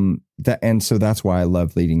so that's why I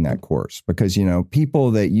love leading that course, because, you know,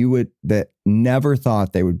 people that never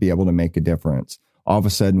thought they would be able to make a difference all of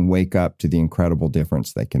a sudden wake up to the incredible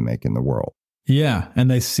difference they can make in the world. Yeah.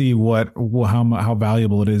 And they see how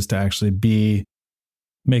valuable it is to actually be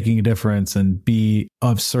making a difference and be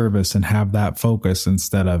of service and have that focus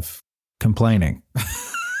instead of complaining.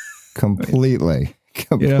 Completely.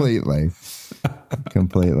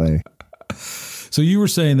 So you were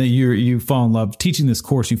saying that you fall in love teaching this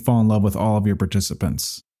course, you fall in love with all of your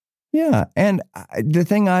participants. Yeah. And the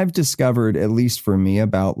thing I've discovered, at least for me,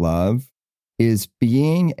 about love is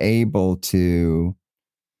being able to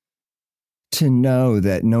know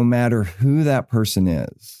that no matter who that person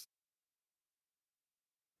is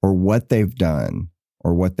or what they've done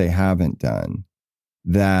or what they haven't done,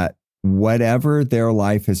 that whatever their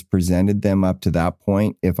life has presented them up to that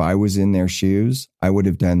point, if I was in their shoes, I would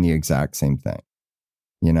have done the exact same thing.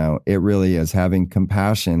 You know, it really is having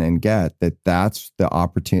compassion and get that that's the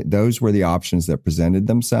opportunity. Those were the options that presented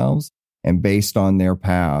themselves. And based on their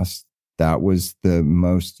past, that was the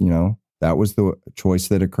most, you know, that was the choice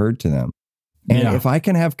that occurred to them. And if I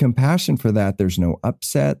can have compassion for that, there's no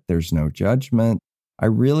upset, there's no judgment. I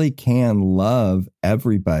really can love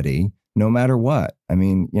everybody, no matter what. I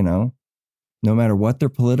mean, you know, no matter what their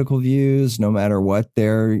political views, no matter what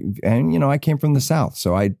and, you know, I came from the South.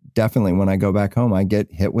 So I definitely, when I go back home, I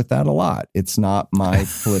get hit with that a lot. It's not my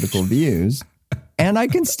political views. And I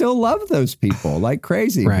can still love those people like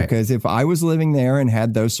crazy, right? Because if I was living there and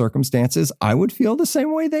had those circumstances, I would feel the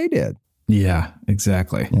same way they did. Yeah,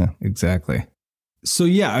 exactly. Yeah, exactly. So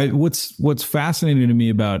what's fascinating to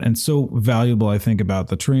me about, and so valuable, I think, about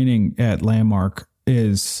the training at Landmark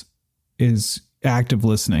is active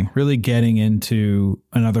listening, really getting into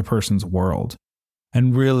another person's world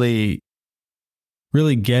and really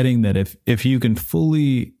getting that if you can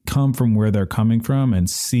fully come from where they're coming from and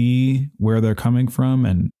see where they're coming from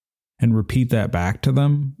and repeat that back to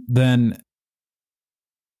them, then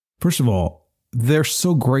first of all, they're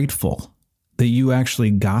so grateful that you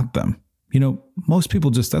actually got them. You know, most people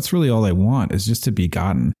that's really all they want is just to be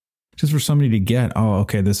gotten, just for somebody to get, oh,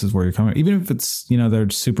 okay, this is where you're coming. Even if it's, you know, they're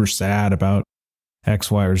super sad about X,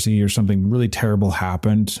 Y, or Z or something really terrible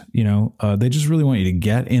happened, you know, they just really want you to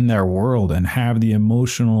get in their world and have the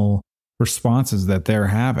emotional responses that they're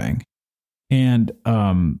having. And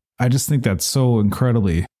I just think that's so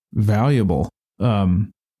incredibly valuable,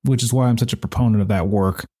 which is why I'm such a proponent of that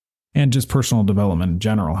work and just personal development in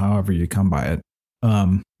general, however you come by it.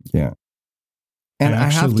 Yeah. And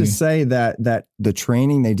I have to say that the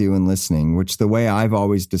training they do in listening, which the way I've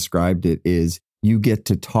always described it is you get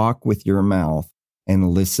to talk with your mouth and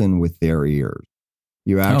listen with their ears.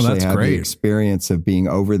 You actually have the experience of being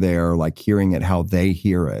over there, like hearing it how they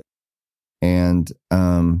hear it. And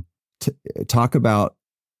talk about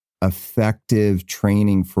effective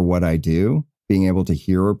training for what I do, being able to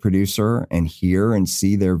hear a producer and hear and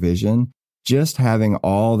see their vision. Just having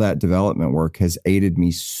all that development work has aided me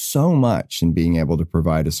so much in being able to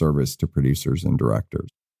provide a service to producers and directors.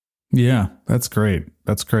 Yeah, that's great.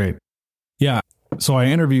 That's great. Yeah. So I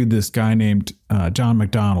interviewed this guy named John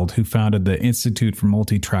McDonald, who founded the Institute for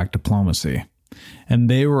Multi-Track Diplomacy. And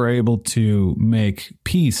they were able to make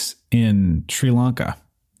peace in Sri Lanka.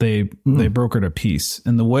 They brokered a peace.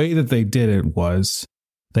 And the way that they did it was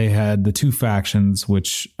they had the two factions,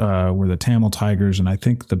 which were the Tamil Tigers and I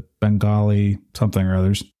think the Bengali something or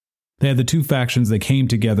others. They had the two factions. They came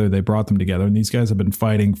together. They brought them together. And these guys have been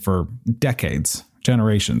fighting for decades,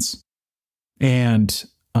 generations. And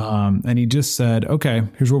he just said, okay,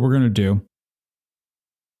 here's what we're going to do.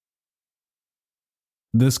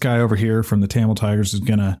 This guy over here from the Tamil Tigers is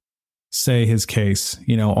going to say his case,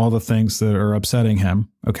 you know, all the things that are upsetting him.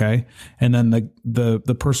 Okay. And then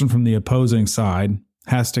the person from the opposing side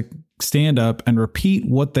has to stand up and repeat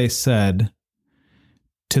what they said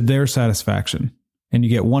to their satisfaction. And you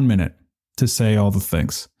get 1 minute to say all the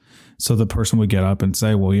things. So the person would get up and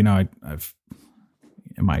say, well, you know,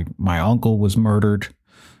 my uncle was murdered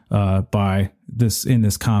by this in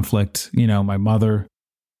this conflict. You know, my mother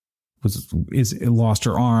lost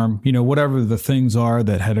her arm, you know, whatever the things are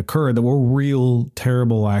that had occurred that were real,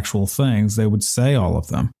 terrible, actual things, they would say all of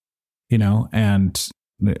them, you know, and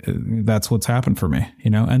that's what's happened for me,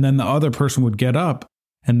 and then the other person would get up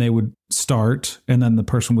and they would start, and then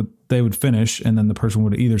they would finish, and then the person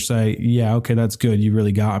would either say, yeah, okay, that's good, you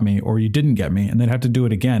really got me, or you didn't get me, and they'd have to do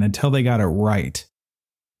it again until they got it right.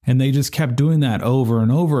 And they just kept doing that over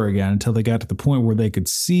and over again until they got to the point where they could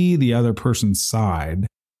see the other person's side.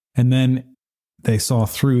 And then they saw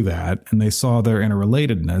through that, and they saw their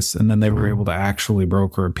interrelatedness, and then they were able to actually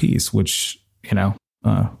broker a peace, which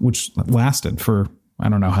lasted for, I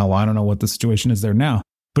don't know how long, I don't know what the situation is there now,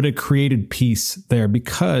 but it created peace there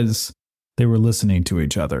because they were listening to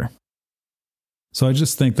each other. So I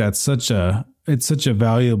just think that's such a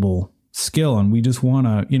valuable skill. And we just want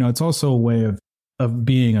to, it's also a way of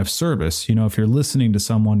being of service. If you're listening to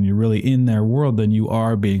someone, you're really in their world, then you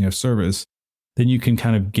are being of service. Then you can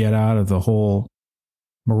kind of get out of the whole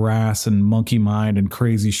morass and monkey mind and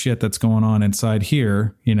crazy shit that's going on inside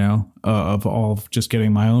here, of all of just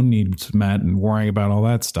getting my own needs met and worrying about all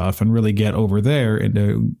that stuff, and really get over there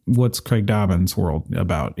into what's Craig Dobbin's world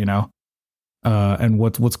about, and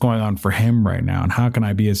what's going on for him right now, and how can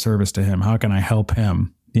I be of service to him? How can I help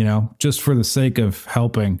him? Just for the sake of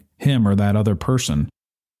helping him or that other person.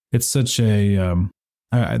 It's such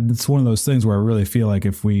it's one of those things where I really feel like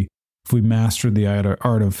if we mastered the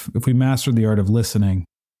art of listening,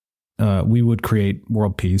 we would create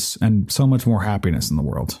world peace and so much more happiness in the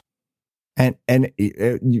world. And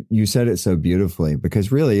you said it so beautifully,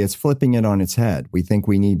 because really it's flipping it on its head. We think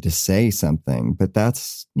we need to say something, but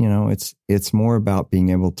that's, it's more about being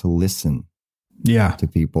able to listen to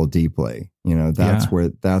people deeply. That's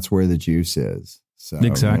where the juice is. So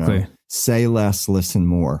exactly. Say less, listen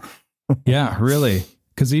more. Yeah, really.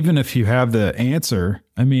 Because even if you have the answer,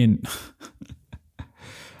 I mean,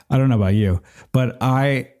 I don't know about you, but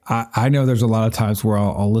I know there's a lot of times where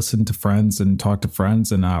I'll listen to friends and talk to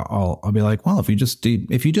friends, and I'll be like, well, if you just did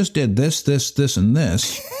this, and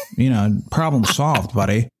this, problem solved,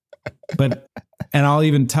 buddy. And I'll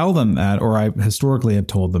even tell them that, or I historically have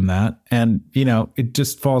told them that, and it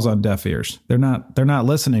just falls on deaf ears. They're not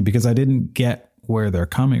listening because I didn't get where they're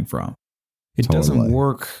coming from. It doesn't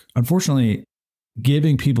work. Unfortunately,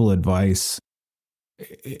 giving people advice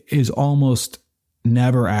is almost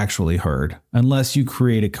never actually heard unless you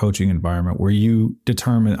create a coaching environment where you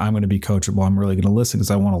determine, I'm going to be coachable. I'm really going to listen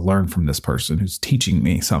because I want to learn from this person who's teaching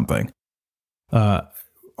me something.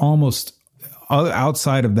 Almost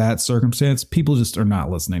outside of that circumstance, people just are not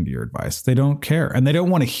listening to your advice. They don't care, and they don't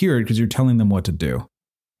want to hear it because you're telling them what to do.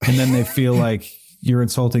 And then they feel like you're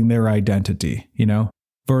insulting their identity,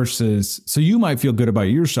 versus, so you might feel good about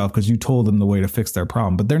yourself because you told them the way to fix their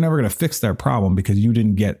problem, but they're never going to fix their problem because you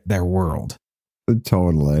didn't get their world.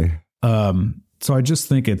 Totally. So I just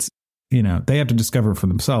think it's, they have to discover it for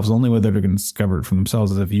themselves. The only way they're going to discover it for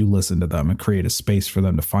themselves is if you listen to them and create a space for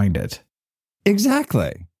them to find it.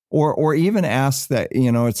 Exactly. Or even ask that,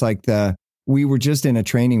 it's like we were just in a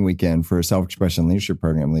training weekend for a self-expression leadership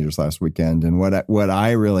program leaders last weekend. And what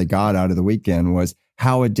I really got out of the weekend was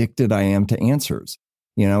how addicted I am to answers.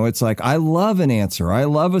 It's like, I love an answer. I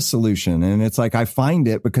love a solution. And it's like, I find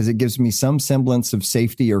it because it gives me some semblance of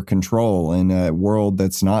safety or control in a world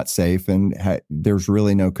that's not safe. And there's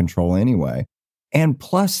really no control anyway. And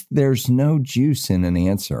plus there's no juice in an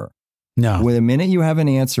answer. No. With the minute you have an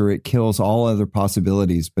answer, it kills all other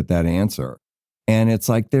possibilities but that answer. And it's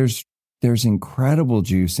like, there's incredible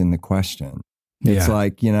juice in the question. It's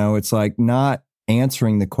like, it's like not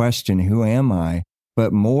answering the question, who am I?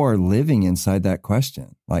 But more living inside that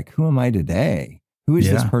question. Like, who am I today? Who is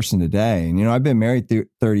this person today? And, I've been married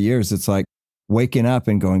 30 years. It's like waking up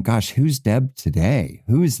and going, gosh, who's Deb today?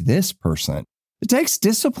 Who is this person? It takes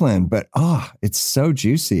discipline, but it's so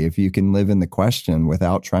juicy if you can live in the question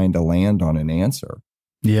without trying to land on an answer.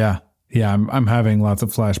 Yeah. Yeah. I'm having lots of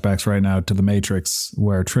flashbacks right now to the Matrix,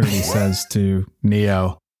 where Trinity says to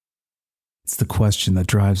Neo, it's the question that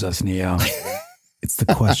drives us, Neo. It's the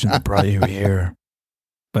question that brought you here.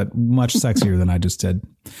 But much sexier than I just did.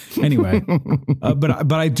 Anyway,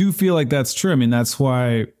 but I do feel like that's true. I mean, that's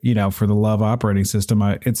why, for the love operating system,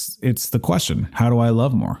 it's the question: how do I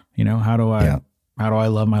love more? How do I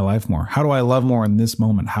love my life more? How do I love more in this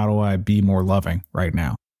moment? How do I be more loving right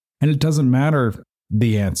now? And it doesn't matter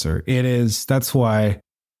the answer. That's why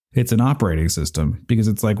it's an operating system, because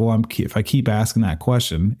it's like, well, if I keep asking that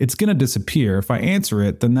question, it's going to disappear. If I answer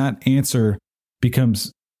it, then that answer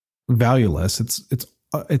becomes valueless.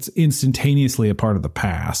 It's instantaneously a part of the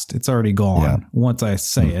past. It's already gone. Yeah. Once I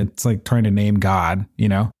say it, it's like trying to name God, you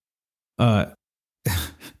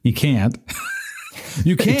can't,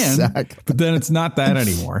 you can, exactly. But then it's not that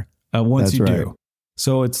anymore. Once you do.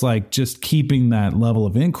 So it's like just keeping that level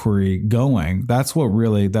of inquiry going. That's where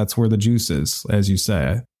the juice is, as you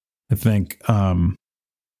say. I think I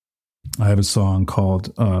have a song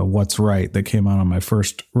called What's Right that came out on my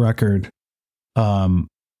first record. And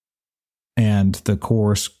the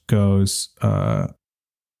chorus goes, well,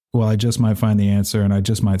 I just might find the answer and I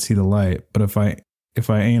just might see the light. But if I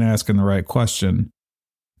ain't asking the right question,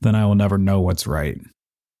 then I will never know what's right.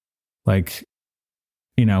 Like,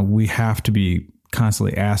 we have to be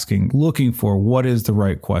constantly asking, looking for what is the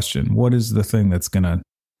right question? What is the thing that's going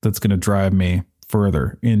to drive me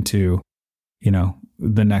further into,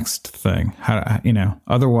 the next thing?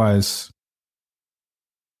 Otherwise,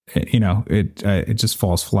 it just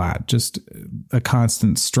falls flat. Just a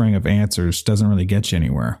constant string of answers doesn't really get you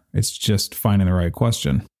anywhere. It's just finding the right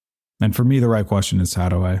question. And for me, the right question is how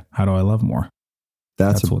do I love more?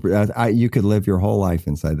 You could live your whole life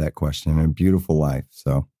inside that question, a beautiful life.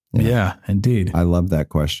 So yeah, indeed. I love that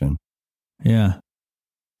question. Yeah.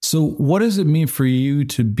 So what does it mean for you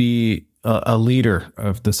to be a leader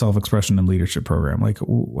of the self-expression and leadership program? Like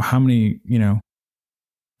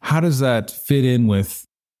how does that fit in with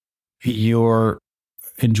your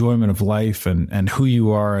enjoyment of life and who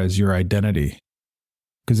you are as your identity?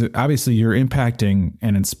 Because obviously you're impacting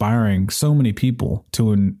and inspiring so many people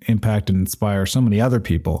to impact and inspire so many other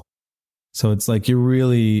people. So it's like you're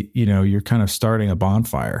really, you're kind of starting a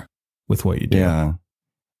bonfire with what you do. Yeah.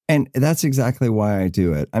 And that's exactly why I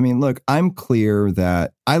do it. I mean, look, I'm clear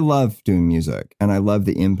that I love doing music and I love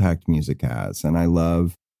the impact music has. And I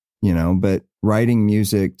love, but writing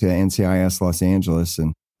music to NCIS Los Angeles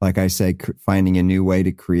and, like I say, finding a new way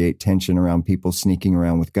to create tension around people sneaking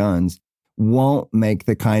around with guns won't make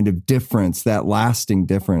the kind of difference, that lasting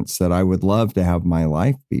difference that I would love to have my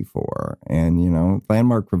life be for. And,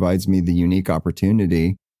 Landmark provides me the unique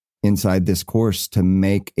opportunity inside this course to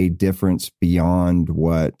make a difference beyond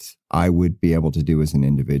what I would be able to do as an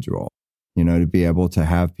individual, to be able to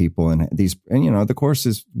have people in these, the course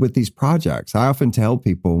is with these projects. I often tell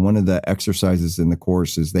people one of the exercises in the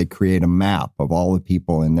course is they create a map of all the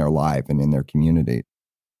people in their life and in their community.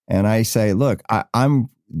 And I say, look,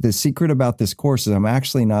 the secret about this course is I'm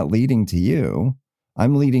actually not leading to you.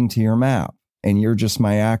 I'm leading to your map and you're just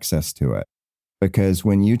my access to it. Because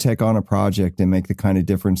when you take on a project and make the kind of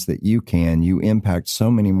difference that you can, you impact so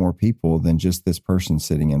many more people than just this person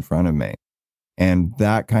sitting in front of me. And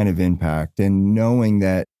that kind of impact and knowing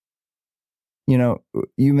that,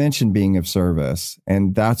 you mentioned being of service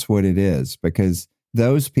and that's what it is, because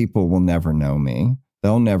those people will never know me.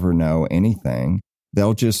 They'll never know anything.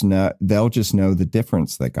 They'll just know the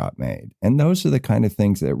difference that got made. And those are the kind of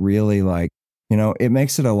things that really it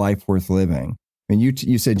makes it a life worth living. And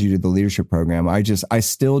you said you did the leadership program. I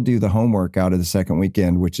still do the homework out of the second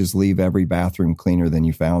weekend, which is leave every bathroom cleaner than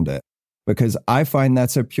you found it, because I find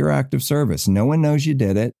that's a pure act of service. No one knows you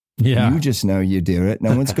did it. Yeah. You just know you did it.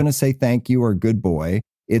 No one's going to say thank you or good boy.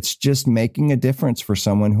 It's just making a difference for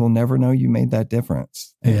someone who'll never know you made that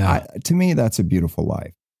difference. Yeah. To me, that's a beautiful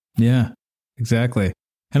life. Yeah. Exactly.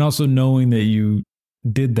 And also knowing that you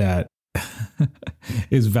did that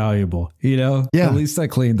is valuable, Yeah. At least I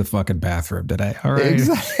cleaned the fucking bathroom today. All right.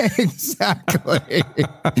 Exactly.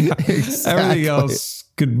 Everything else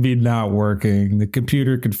could be not working. The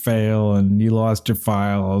computer could fail and you lost your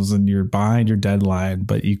files and you're behind your deadline,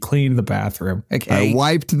 but you cleaned the bathroom. Okay. I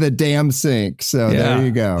wiped the damn sink. So there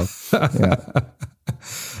you go. Yeah.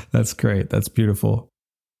 That's great. That's beautiful.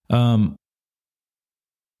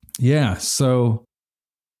 Yeah. So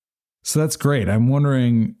that's great. I'm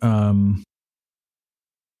wondering,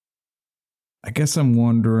 I guess I'm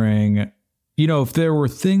wondering, if there were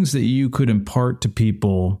things that you could impart to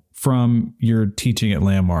people from your teaching at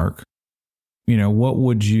Landmark, what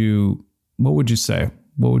would you say?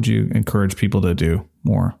 What would you encourage people to do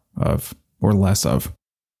more of or less of?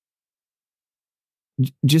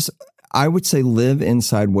 Just, I would say live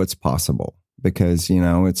inside what's possible, because,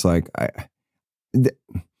 it's like,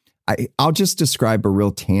 I'll just describe a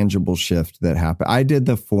real tangible shift that happened. I did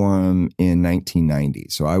the forum in 1990.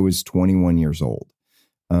 So I was 21 years old.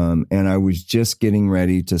 And I was just getting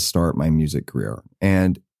ready to start my music career.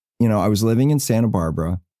 And, I was living in Santa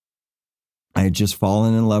Barbara. I had just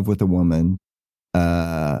fallen in love with a woman.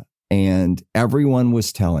 And everyone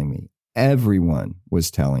was telling me,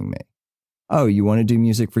 oh, you want to do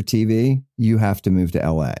music for TV? You have to move to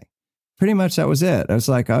LA. Pretty much that was it. I was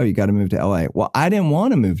like, oh, you got to move to LA. Well, I didn't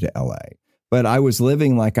want to move to LA, but I was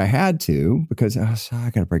living like I had to, because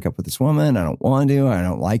I got to break up with this woman. I don't want to. I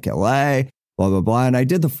don't like LA, blah, blah, blah. And I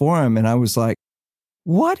did the forum and I was like,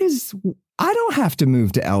 I don't have to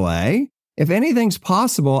move to LA. If anything's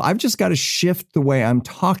possible, I've just got to shift the way I'm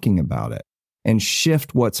talking about it. and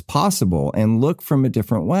shift what's possible and look from a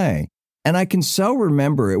different way. And I can so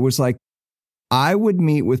remember it was like, I would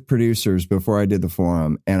meet with producers before I did the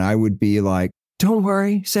forum, and I would be like, don't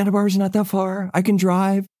worry, Santa Barbara's not that far. I can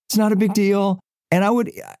drive. It's not a big deal. And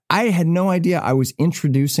I had no idea I was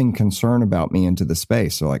introducing concern about me into the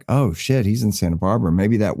space. So like, oh shit, he's in Santa Barbara.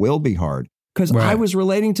 Maybe that will be hard. Because I was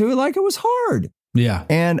relating to it like it was hard. Yeah.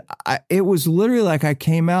 And it was literally like I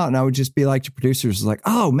came out and I would just be like to producers, like,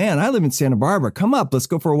 oh man, I live in Santa Barbara. Come up. Let's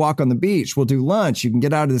go for a walk on the beach. We'll do lunch. You can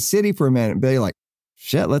get out of the city for a minute. And be like,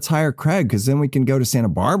 shit, let's hire Craig because then we can go to Santa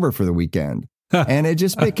Barbara for the weekend. And it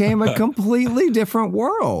just became a completely different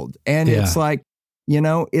world. And it's like,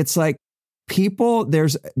 it's like people,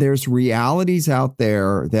 there's realities out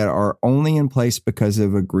there that are only in place because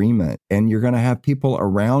of agreement. And you're going to have people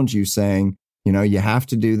around you saying, you have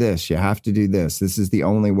to do this. You have to do this. This is the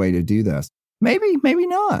only way to do this. Maybe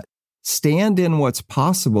not. Stand in what's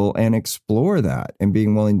possible and explore that, and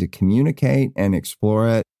being willing to communicate and explore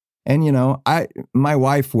it. And, my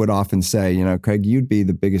wife would often say, Craig, you'd be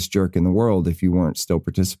the biggest jerk in the world if you weren't still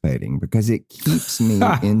participating, because it keeps me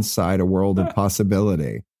inside a world of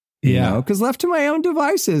possibility. Because left to my own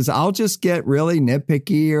devices, I'll just get really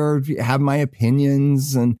nitpicky or have my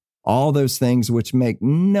opinions and all those things, which make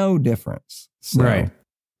no difference. So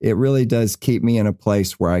it really does keep me in a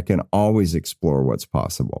place where I can always explore what's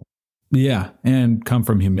possible. Yeah. And come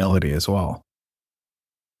from humility as well.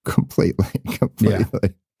 Completely. Yeah.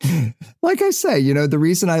 Like I say, the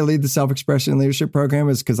reason I lead the Self-Expression Leadership Program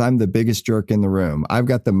is because I'm the biggest jerk in the room. I've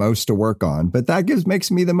got the most to work on, but that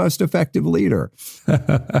makes me the most effective leader.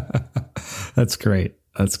 That's great.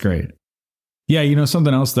 That's great. Yeah.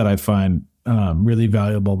 Something else that I find really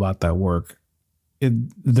valuable about that work,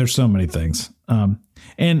 there's so many things. I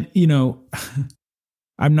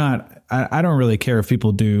don't really care if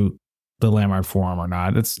people do the Landmark Forum or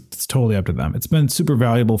not. It's totally up to them. It's been super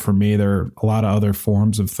valuable for me. There are a lot of other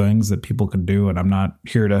forms of things that people can do, and I'm not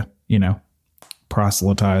here to,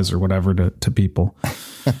 proselytize or whatever to people.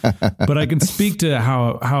 But I can speak to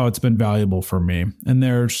how it's been valuable for me. And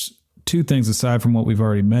there's two things aside from what we've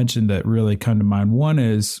already mentioned that really come to mind. One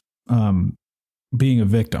is being a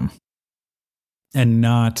victim and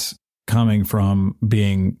not coming from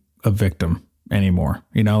being a victim anymore.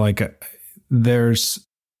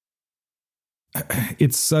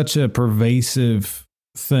 It's such a pervasive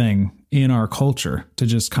thing in our culture to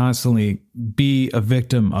just constantly be a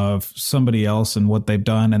victim of somebody else and what they've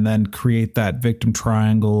done, and then create that victim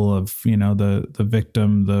triangle of, the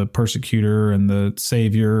victim, the persecutor, and the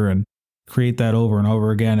savior, and create that over and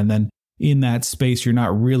over again. And then in that space, you're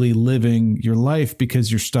not really living your life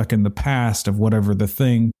because you're stuck in the past of whatever the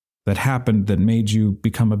thing that happened that made you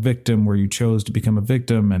become a victim, where you chose to become a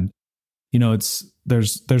victim. And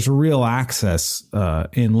there's a real access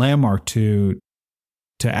in Landmark to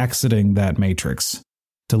exiting that matrix,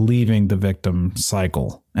 to leaving the victim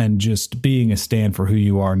cycle, and just being a stand for who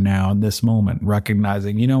you are now in this moment,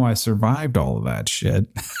 recognizing, I survived all of that shit.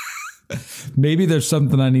 Maybe there's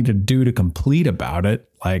something I need to do to complete about it,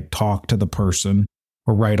 like talk to the person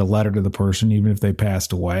or write a letter to the person, even if they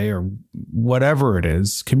passed away, or whatever it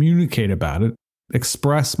is, communicate about it,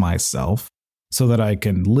 express myself, so that I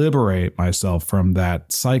can liberate myself from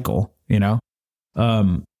that cycle,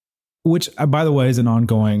 which, by the way, is an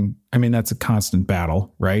ongoing, that's a constant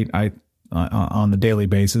battle, right? On the daily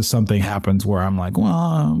basis, something happens where I'm like,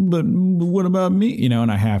 well, but what about me?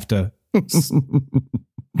 And I have to,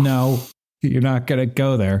 no, you're not going to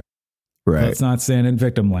go there. Right. Let's not stand in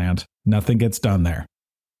victim land. Nothing gets done there.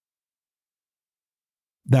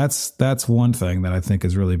 That's one thing that I think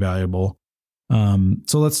is really valuable.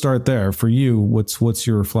 So let's start there. For you, what's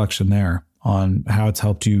your reflection there on how it's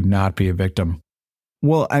helped you not be a victim?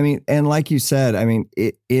 Well, and like you said, how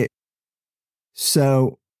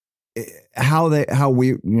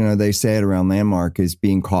we, they say it around Landmark is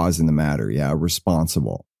being cause in the matter. Yeah.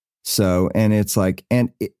 Responsible. So, and it's like,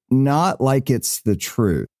 not like it's the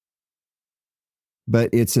truth, but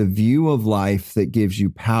it's a view of life that gives you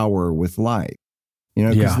power with life.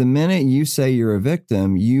 Because the minute you say you're a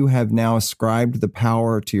victim, you have now ascribed the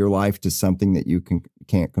power to your life to something that you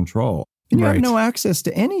can't control. And you have no access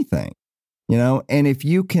to anything, and if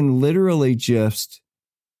you can literally just,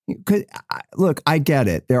 look, I get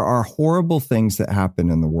it. There are horrible things that happen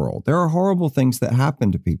in the world. There are horrible things that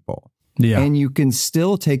happen to people. Yeah. And you can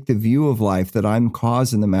still take the view of life that I'm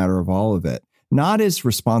cause in the matter of all of it, not as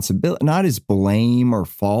responsibility, not as blame or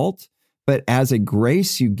fault, but as a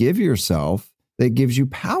grace you give yourself that gives you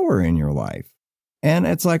power in your life. And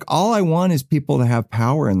it's like, all I want is people to have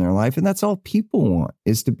power in their life. And that's all people want,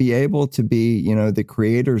 is to be able to be, the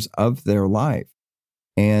creators of their life.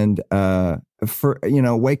 And for,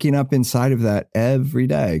 waking up inside of that every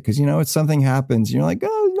day. Cause it's something happens. And you're like,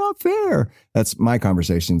 oh, it's not fair. That's my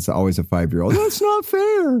conversation. It's always a 5-year-old. That's not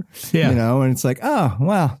fair. Yeah. And it's like, oh,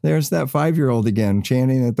 wow, there's that 5-year-old again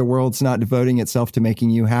chanting that the world's not devoting itself to making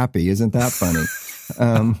you happy. Isn't that funny?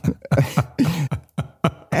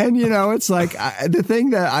 And, it's like the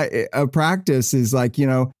thing that I practice is like,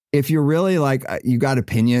 if you're really like, you got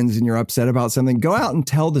opinions and you're upset about something, go out and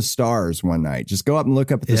tell the stars one night. Just go up and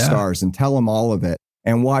look up at the stars and tell them all of it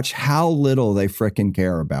and watch how little they frickin'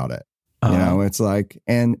 care about it. It's like,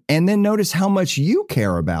 and then notice how much you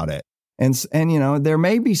care about it. And, there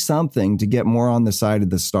may be something to get more on the side of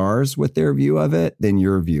the stars with their view of it than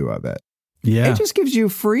your view of it. Yeah. It just gives you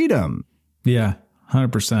freedom. Yeah.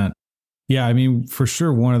 100%. Yeah. I mean, for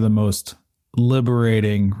sure. One of the most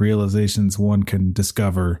liberating realizations one can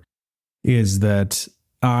discover is that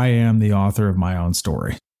I am the author of my own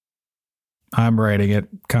story. I'm writing it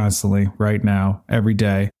constantly right now, every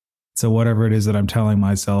day. So whatever it is that I'm telling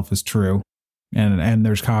myself is true. And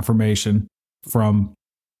there's confirmation from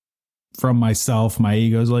myself. My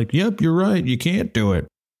ego's like, yep, you're right. You can't do it.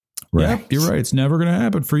 Right. Yep, you're right. It's never going to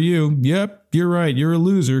happen for you. Yep, you're right. You're a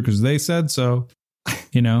loser because they said so.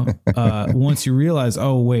 Once you realize,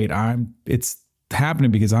 oh, wait, it's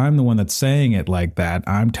happening because I'm the one that's saying it like that.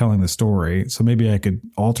 I'm telling the story. So maybe I could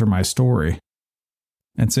alter my story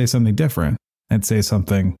and say something different and say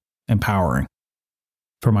something empowering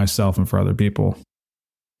for myself and for other people.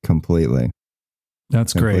 Completely.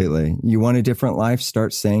 That's great. Completely. You want a different life,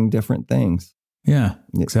 start saying different things. Yeah,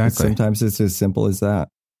 exactly. Sometimes it's as simple as that.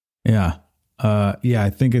 Yeah. I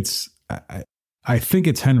think it's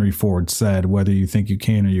Henry Ford said, whether you think you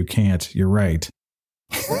can or you can't, you're right.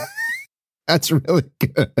 That's really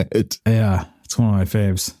good. Yeah, it's one of my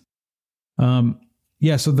faves.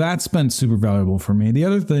 So that's been super valuable for me. The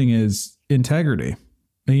other thing is integrity.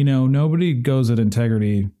 Nobody goes at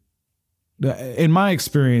integrity. In my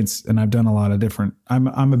experience, and I've done a lot of different,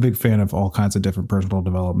 I'm a big fan of all kinds of different personal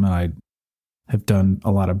development. I have done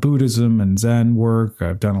a lot of Buddhism and Zen work.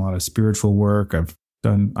 I've done a lot of spiritual work. I've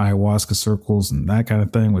done ayahuasca circles and that kind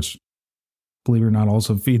of thing, which, believe it or not,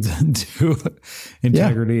 also feeds into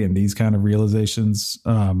integrity and these kind of realizations.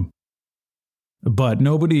 But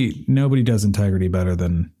nobody does integrity better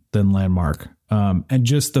than Landmark. And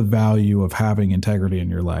just the value of having integrity in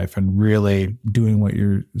your life and really doing what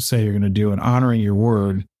you say you're going to do and honoring your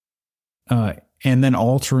word, and then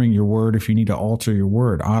altering your word if you need to alter your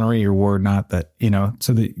word, honoring your word, not that,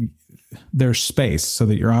 so that there's space so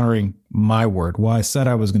that you're honoring my word. Well, I said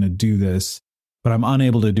I was going to do this, but I'm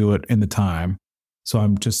unable to do it in the time. So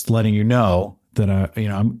I'm just letting you know that,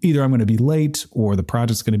 I'm going to be late, or the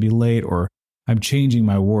project's going to be late, or I'm changing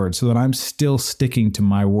my word so that I'm still sticking to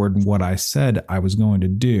my word and what I said I was going to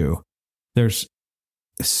do. There's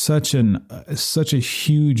such a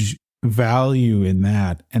huge value in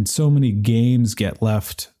that. And so many games get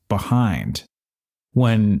left behind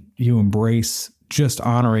when you embrace just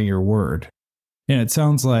honoring your word. And it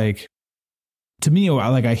sounds like, to me,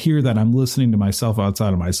 like I hear that I'm listening to myself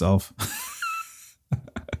outside of myself,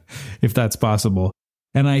 if that's possible.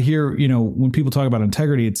 And I hear, when people talk about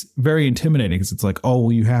integrity, it's very intimidating because it's like, oh,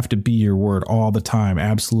 well, you have to be your word all the time.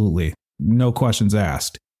 Absolutely. No questions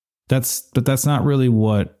asked. But that's not really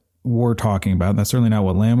what we're talking about. That's certainly not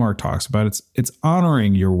what Landmark talks about. It's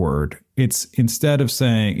honoring your word. It's instead of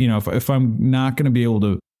saying, if I'm not going to be able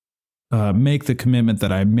to make the commitment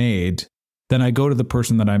that I made, then I go to the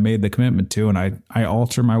person that I made the commitment to and I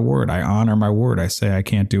alter my word. I honor my word. I say, I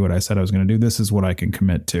can't do what I said I was going to do. This is what I can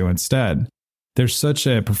commit to instead. There's such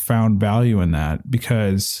a profound value in that,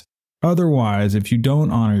 because otherwise, if you don't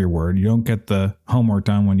honor your word, you don't get the homework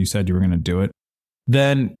done when you said you were going to do it,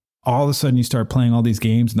 then all of a sudden you start playing all these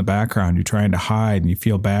games in the background. You're trying to hide and you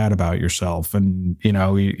feel bad about yourself. And,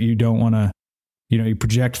 you don't want to, you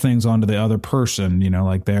project things onto the other person,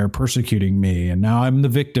 like they're persecuting me. And now I'm the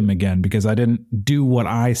victim again because I didn't do what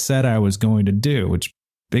I said I was going to do, which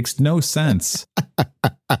makes no sense.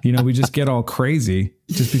 We just get all crazy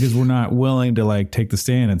just because we're not willing to take the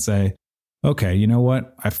stand and say, okay, you know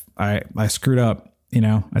what? I screwed up.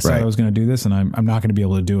 I said I was going to do this and I'm not going to be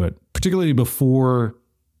able to do it, particularly before.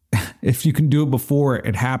 If you can do it before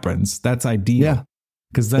it happens, that's ideal. Yeah.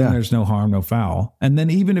 Because then there's no harm, no foul. And then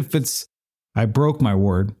even if I broke my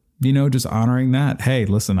word, just honoring that. Hey,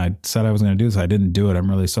 listen, I said I was going to do this. I didn't do it. I'm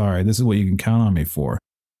really sorry. This is what you can count on me for.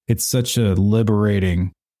 It's such a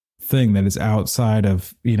liberating thing that is outside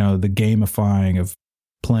of, the gamifying of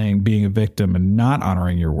being a victim and not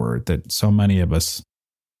honoring your word that so many of us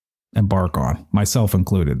embark on, myself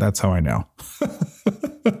included. That's how I know.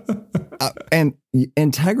 And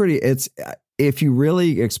integrity, it's, if you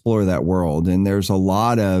really explore that world, and there's a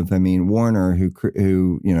lot of, I mean, Warner,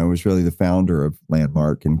 who, you know, was really the founder of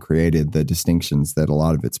Landmark and created the distinctions that a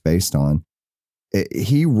lot of it's based on.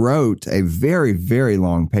 He wrote a very, very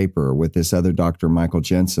long paper with this other Dr. Michael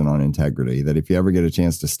Jensen on integrity that if you ever get a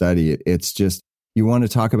chance to study it, it's just, you want to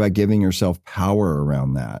talk about giving yourself power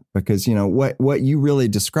around that. Because, you know, what you really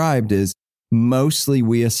described is mostly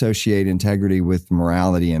we associate integrity with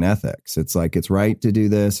morality and ethics. It's like, it's right to do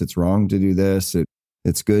this, it's wrong to do this,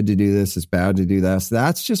 it's good to do this, it's bad to do this.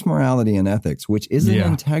 That's just morality and ethics, which isn't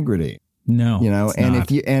integrity. No, you know,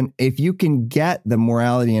 if you can get the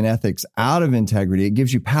morality and ethics out of integrity, it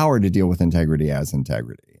gives you power to deal with integrity as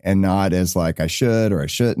integrity and not as like I should or I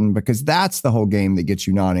shouldn't, because that's the whole game that gets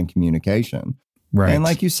you not in communication. Right. And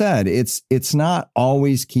like you said, it's not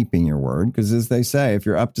always keeping your word, because as they say, if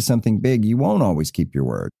you're up to something big, you won't always keep your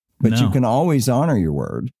word, but you can always honor your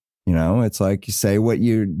word. You know, it's like you say what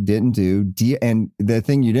you didn't do. And the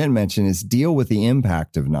thing you didn't mention is deal with the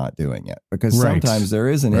impact of not doing it, because sometimes there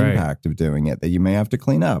is an impact of doing it that you may have to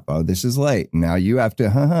clean up. Oh, this is late. Now you have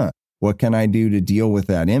to, what can I do to deal with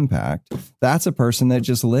that impact? That's a person that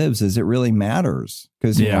just lives as it really matters.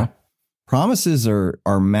 Because, you know, promises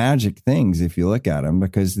are magic things if you look at them,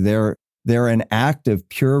 because they're an act of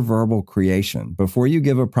pure verbal creation. Before you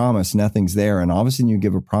give a promise, nothing's there. And all of a sudden you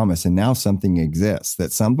give a promise and now something exists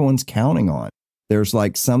that someone's counting on. There's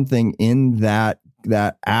like something in that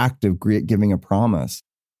act of giving a promise.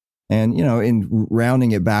 And, you know, in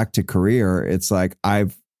rounding it back to career, it's like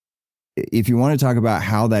if you want to talk about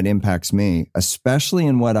how that impacts me, especially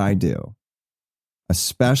in what I do,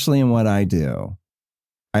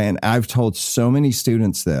 and I've told so many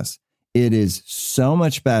students this, it is so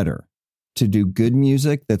much better to do good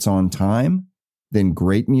music that's on time than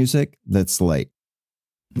great music that's late.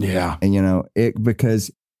 Yeah. And, you know,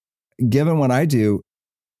 because given what I do,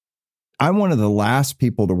 I'm one of the last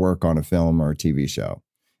people to work on a film or a TV show.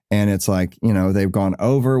 And it's like, you know, they've gone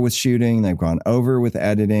over with shooting, they've gone over with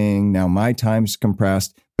editing. Now my time's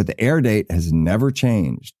compressed, but the air date has never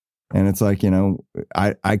changed. And it's like, you know,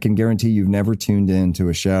 I can guarantee you've never tuned into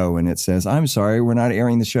a show and it says, I'm sorry, we're not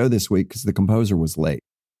airing the show this week because the composer was late.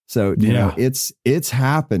 So, you know, it's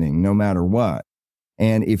happening no matter what.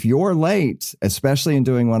 And if you're late, especially in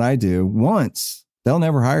doing what I do once, they'll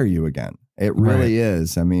never hire you again. It really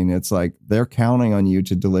is. I mean, it's like they're counting on you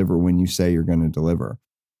to deliver when you say you're going to deliver.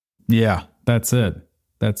 Yeah, that's it.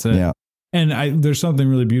 Yeah. And there's something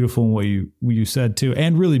really beautiful in what you said too,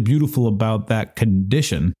 and really beautiful about that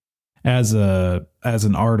condition as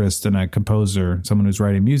an artist and a composer, someone who's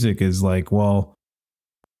writing music, is like, well,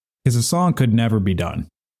 because a song could never be done.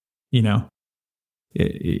 You know,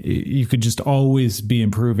 you could just always be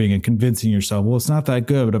improving and convincing yourself, well, it's not that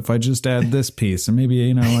good, but if I just add this piece and maybe,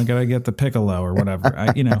 you know, I got to get the piccolo or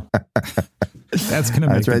whatever, you know, that's going to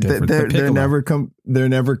make a difference. They're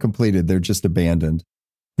never completed. They're just abandoned.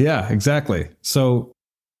 Yeah, exactly. So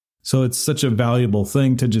it's such a valuable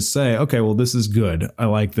thing to just say, okay, well, this is good. I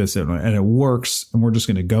like this and it works and we're just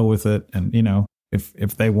going to go with it. And, you know,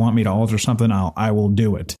 if they want me to alter something, I will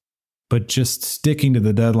do it. But just sticking to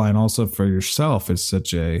the deadline also for yourself is that's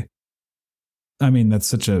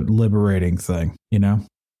such a liberating thing, you know,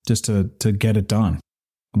 just to get it done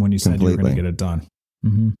when you said you were going to get it done.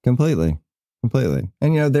 Mm-hmm. Completely.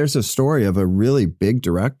 And, you know, there's a story of a really big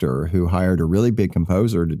director who hired a really big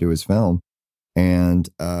composer to do his film. And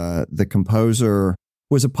the composer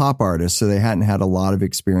was a pop artist, so they hadn't had a lot of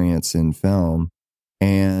experience in film.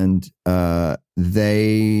 And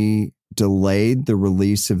they delayed the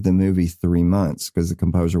release of the movie 3 months because the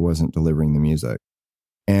composer wasn't delivering the music.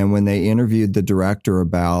 And when they interviewed the director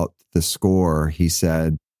about the score, he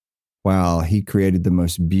said, wow, he created the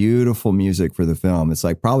most beautiful music for the film. It's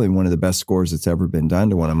like probably one of the best scores that's ever been done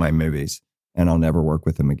to one of my movies. And I'll never work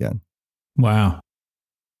with him again. Wow.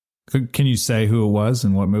 Can you say who it was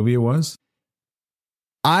and what movie it was?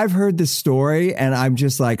 I've heard the story and I'm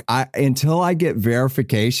just like, until I get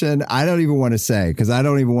verification, I don't even want to say, because I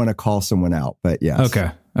don't even want to call someone out. But yes.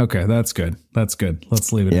 Okay. That's good.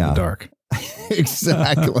 Let's leave it in the dark.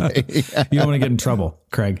 Exactly. You don't want to get in trouble,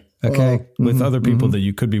 Craig. Okay. With other people that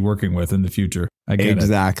you could be working with in the future. I get it.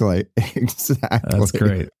 Exactly. That's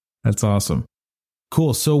great. That's awesome.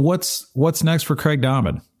 Cool. So what's next for Craig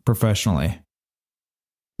Dobbin professionally?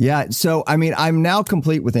 Yeah. So, I mean, I'm now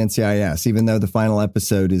complete with NCIS, even though the final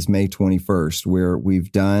episode is May 21st, where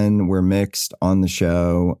we're mixed on the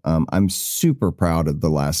show. I'm super proud of the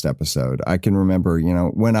last episode. I can remember, you know,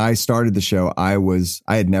 when I started the show, I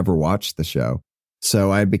had never watched the show.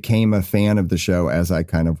 So I became a fan of the show as I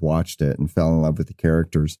kind of watched it and fell in love with the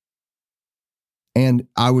characters. And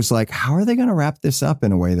I was like, how are they going to wrap this up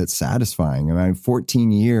in a way that's satisfying? I mean,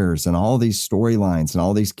 14 years and all these storylines and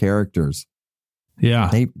all these characters.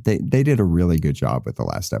 Yeah. They did a really good job with the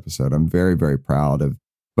last episode. I'm very, very proud of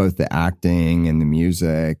both the acting and the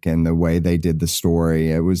music and the way they did the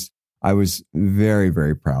story. I was very,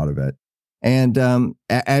 very proud of it. And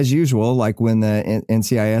as usual, like when the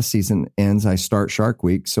NCIS season ends, I start Shark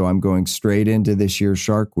Week. So I'm going straight into this year's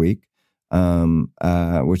Shark Week,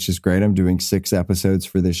 which is great. I'm doing 6 episodes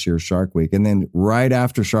for this year's Shark Week. And then right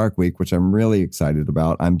after Shark Week, which I'm really excited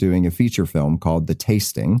about, I'm doing a feature film called The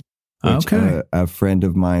Tasting, which a friend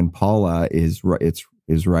of mine, Paula, is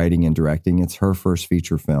writing and directing. It's her first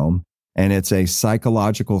feature film. And it's a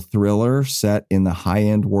psychological thriller set in the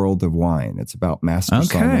high-end world of wine. It's about master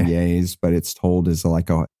sommeliers, but it's told as like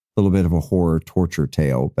a little bit of a horror torture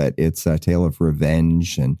tale. But it's a tale of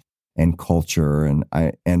revenge and culture. And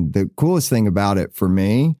the coolest thing about it for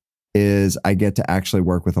me is I get to actually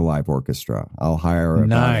work with a live orchestra. I'll hire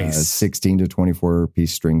a 16 to 24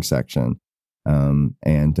 piece string section,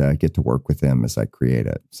 and get to work with them as I create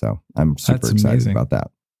it. So I'm super excited about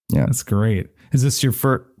that. Yeah, that's great. Is this your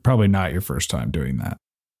first? Probably not your first time doing that.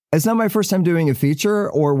 It's not my first time doing a feature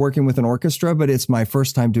or working with an orchestra, but it's my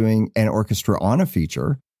first time doing an orchestra on a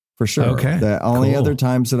feature for sure. Okay. The only other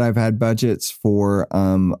times that I've had budgets for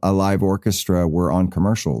a live orchestra were on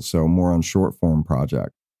commercials, so more on short form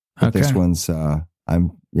project. But this one's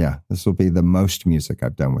this will be the most music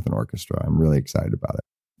I've done with an orchestra. I'm really excited about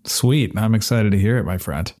it. Sweet. I'm excited to hear it, my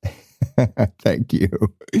friend. Thank you.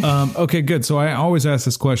 Okay, good. So I always ask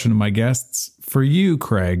this question to my guests. For you,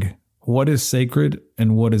 Craig, what is sacred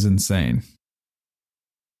and what is insane?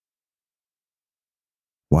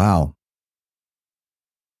 Wow.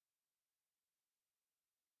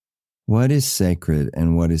 What is sacred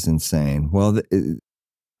and what is insane? Well,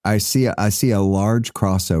 I see a large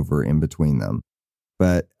crossover in between them.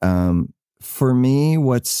 But for me,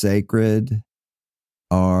 what's sacred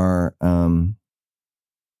are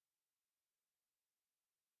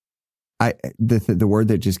the word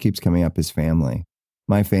that just keeps coming up is family,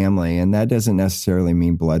 my family. And that doesn't necessarily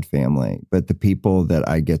mean blood family, but the people that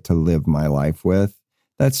I get to live my life with,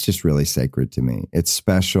 that's just really sacred to me. It's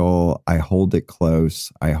special. I hold it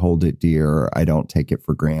close. I hold it dear. I don't take it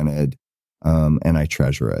for granted. And I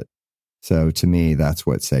treasure it. So to me, that's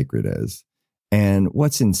what sacred is. And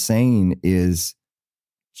what's insane is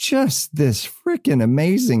just this freaking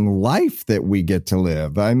amazing life that we get to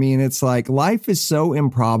live. I mean, it's like life is so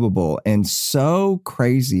improbable and so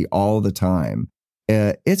crazy all the time.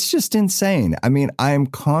 It's just insane. I mean, I'm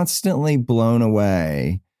constantly blown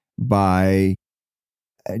away by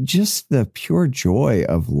just the pure joy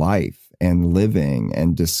of life and living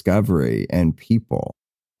and discovery and people.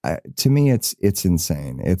 To me, it's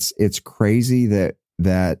insane. It's crazy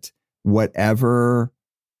that whatever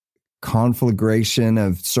conflagration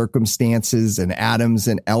of circumstances and atoms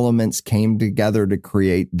and elements came together to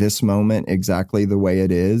create this moment exactly the way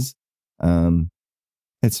it is.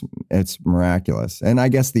 It's miraculous. And I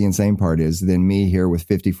guess the insane part is then me here with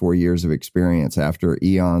 54 years of experience after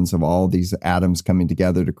eons of all these atoms coming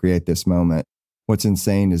together to create this moment. What's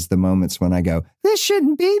insane is the moments when I go, this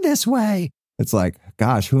shouldn't be this way. It's like,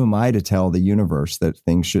 gosh, who am I to tell the universe that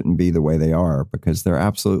things shouldn't be the way they are? Because they're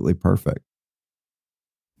absolutely perfect.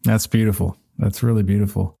 That's beautiful. That's really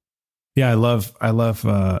beautiful. Yeah, I love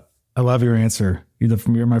your answer.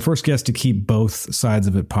 You're my first guest to keep both sides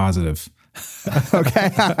of it positive. Okay.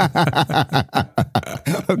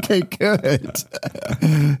 Okay, good.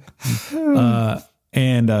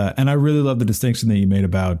 And I really love the distinction that you made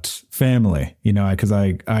about family, because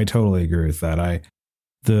I totally agree with that.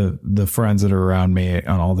 The friends that are around me and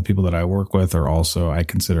all the people that I work with are also, I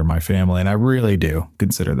consider my family, and I really do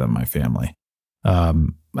consider them my family.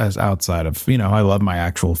 As outside of, I love my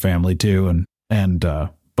actual family too.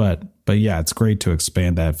 But yeah, it's great to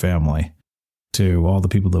expand that family to all the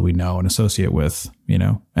people that we know and associate with,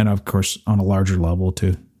 and of course on a larger level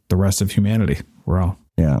to the rest of humanity. We're all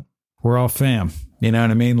fam, you know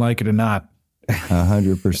what I mean? Like it or not.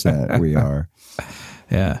 100% we are.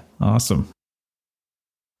 Yeah. Awesome.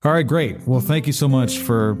 All right, great. Well, thank you so much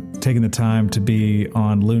for taking the time to be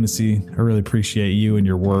on Lunacy. I really appreciate you and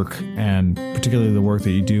your work, and particularly the work that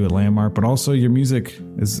you do at Landmark, but also your music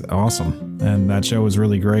is awesome. And that show was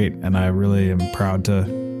really great. And I really am proud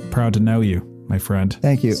to know you, my friend.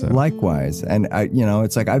 Thank you. So. Likewise. And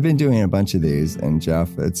it's like, I've been doing a bunch of these, and Jeff,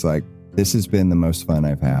 it's like, this has been the most fun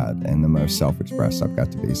I've had and the most self-expressed I've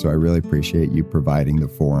got to be. So I really appreciate you providing the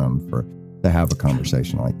forum to have a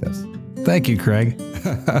conversation like this. Thank you, Craig.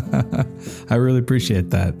 I really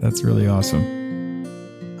appreciate that. That's really awesome.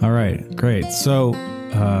 All right, great. So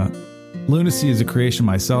Lunacy is a creation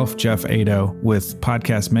myself, Jeff Ado, with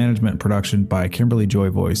podcast management and production by Kimberly Joy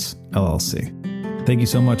Voice, LLC. Thank you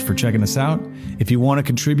so much for checking us out. If you want to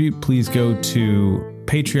contribute, please go to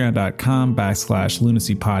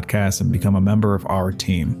patreon.com/lunacy podcast and become a member of our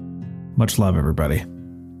team. Much love, everybody.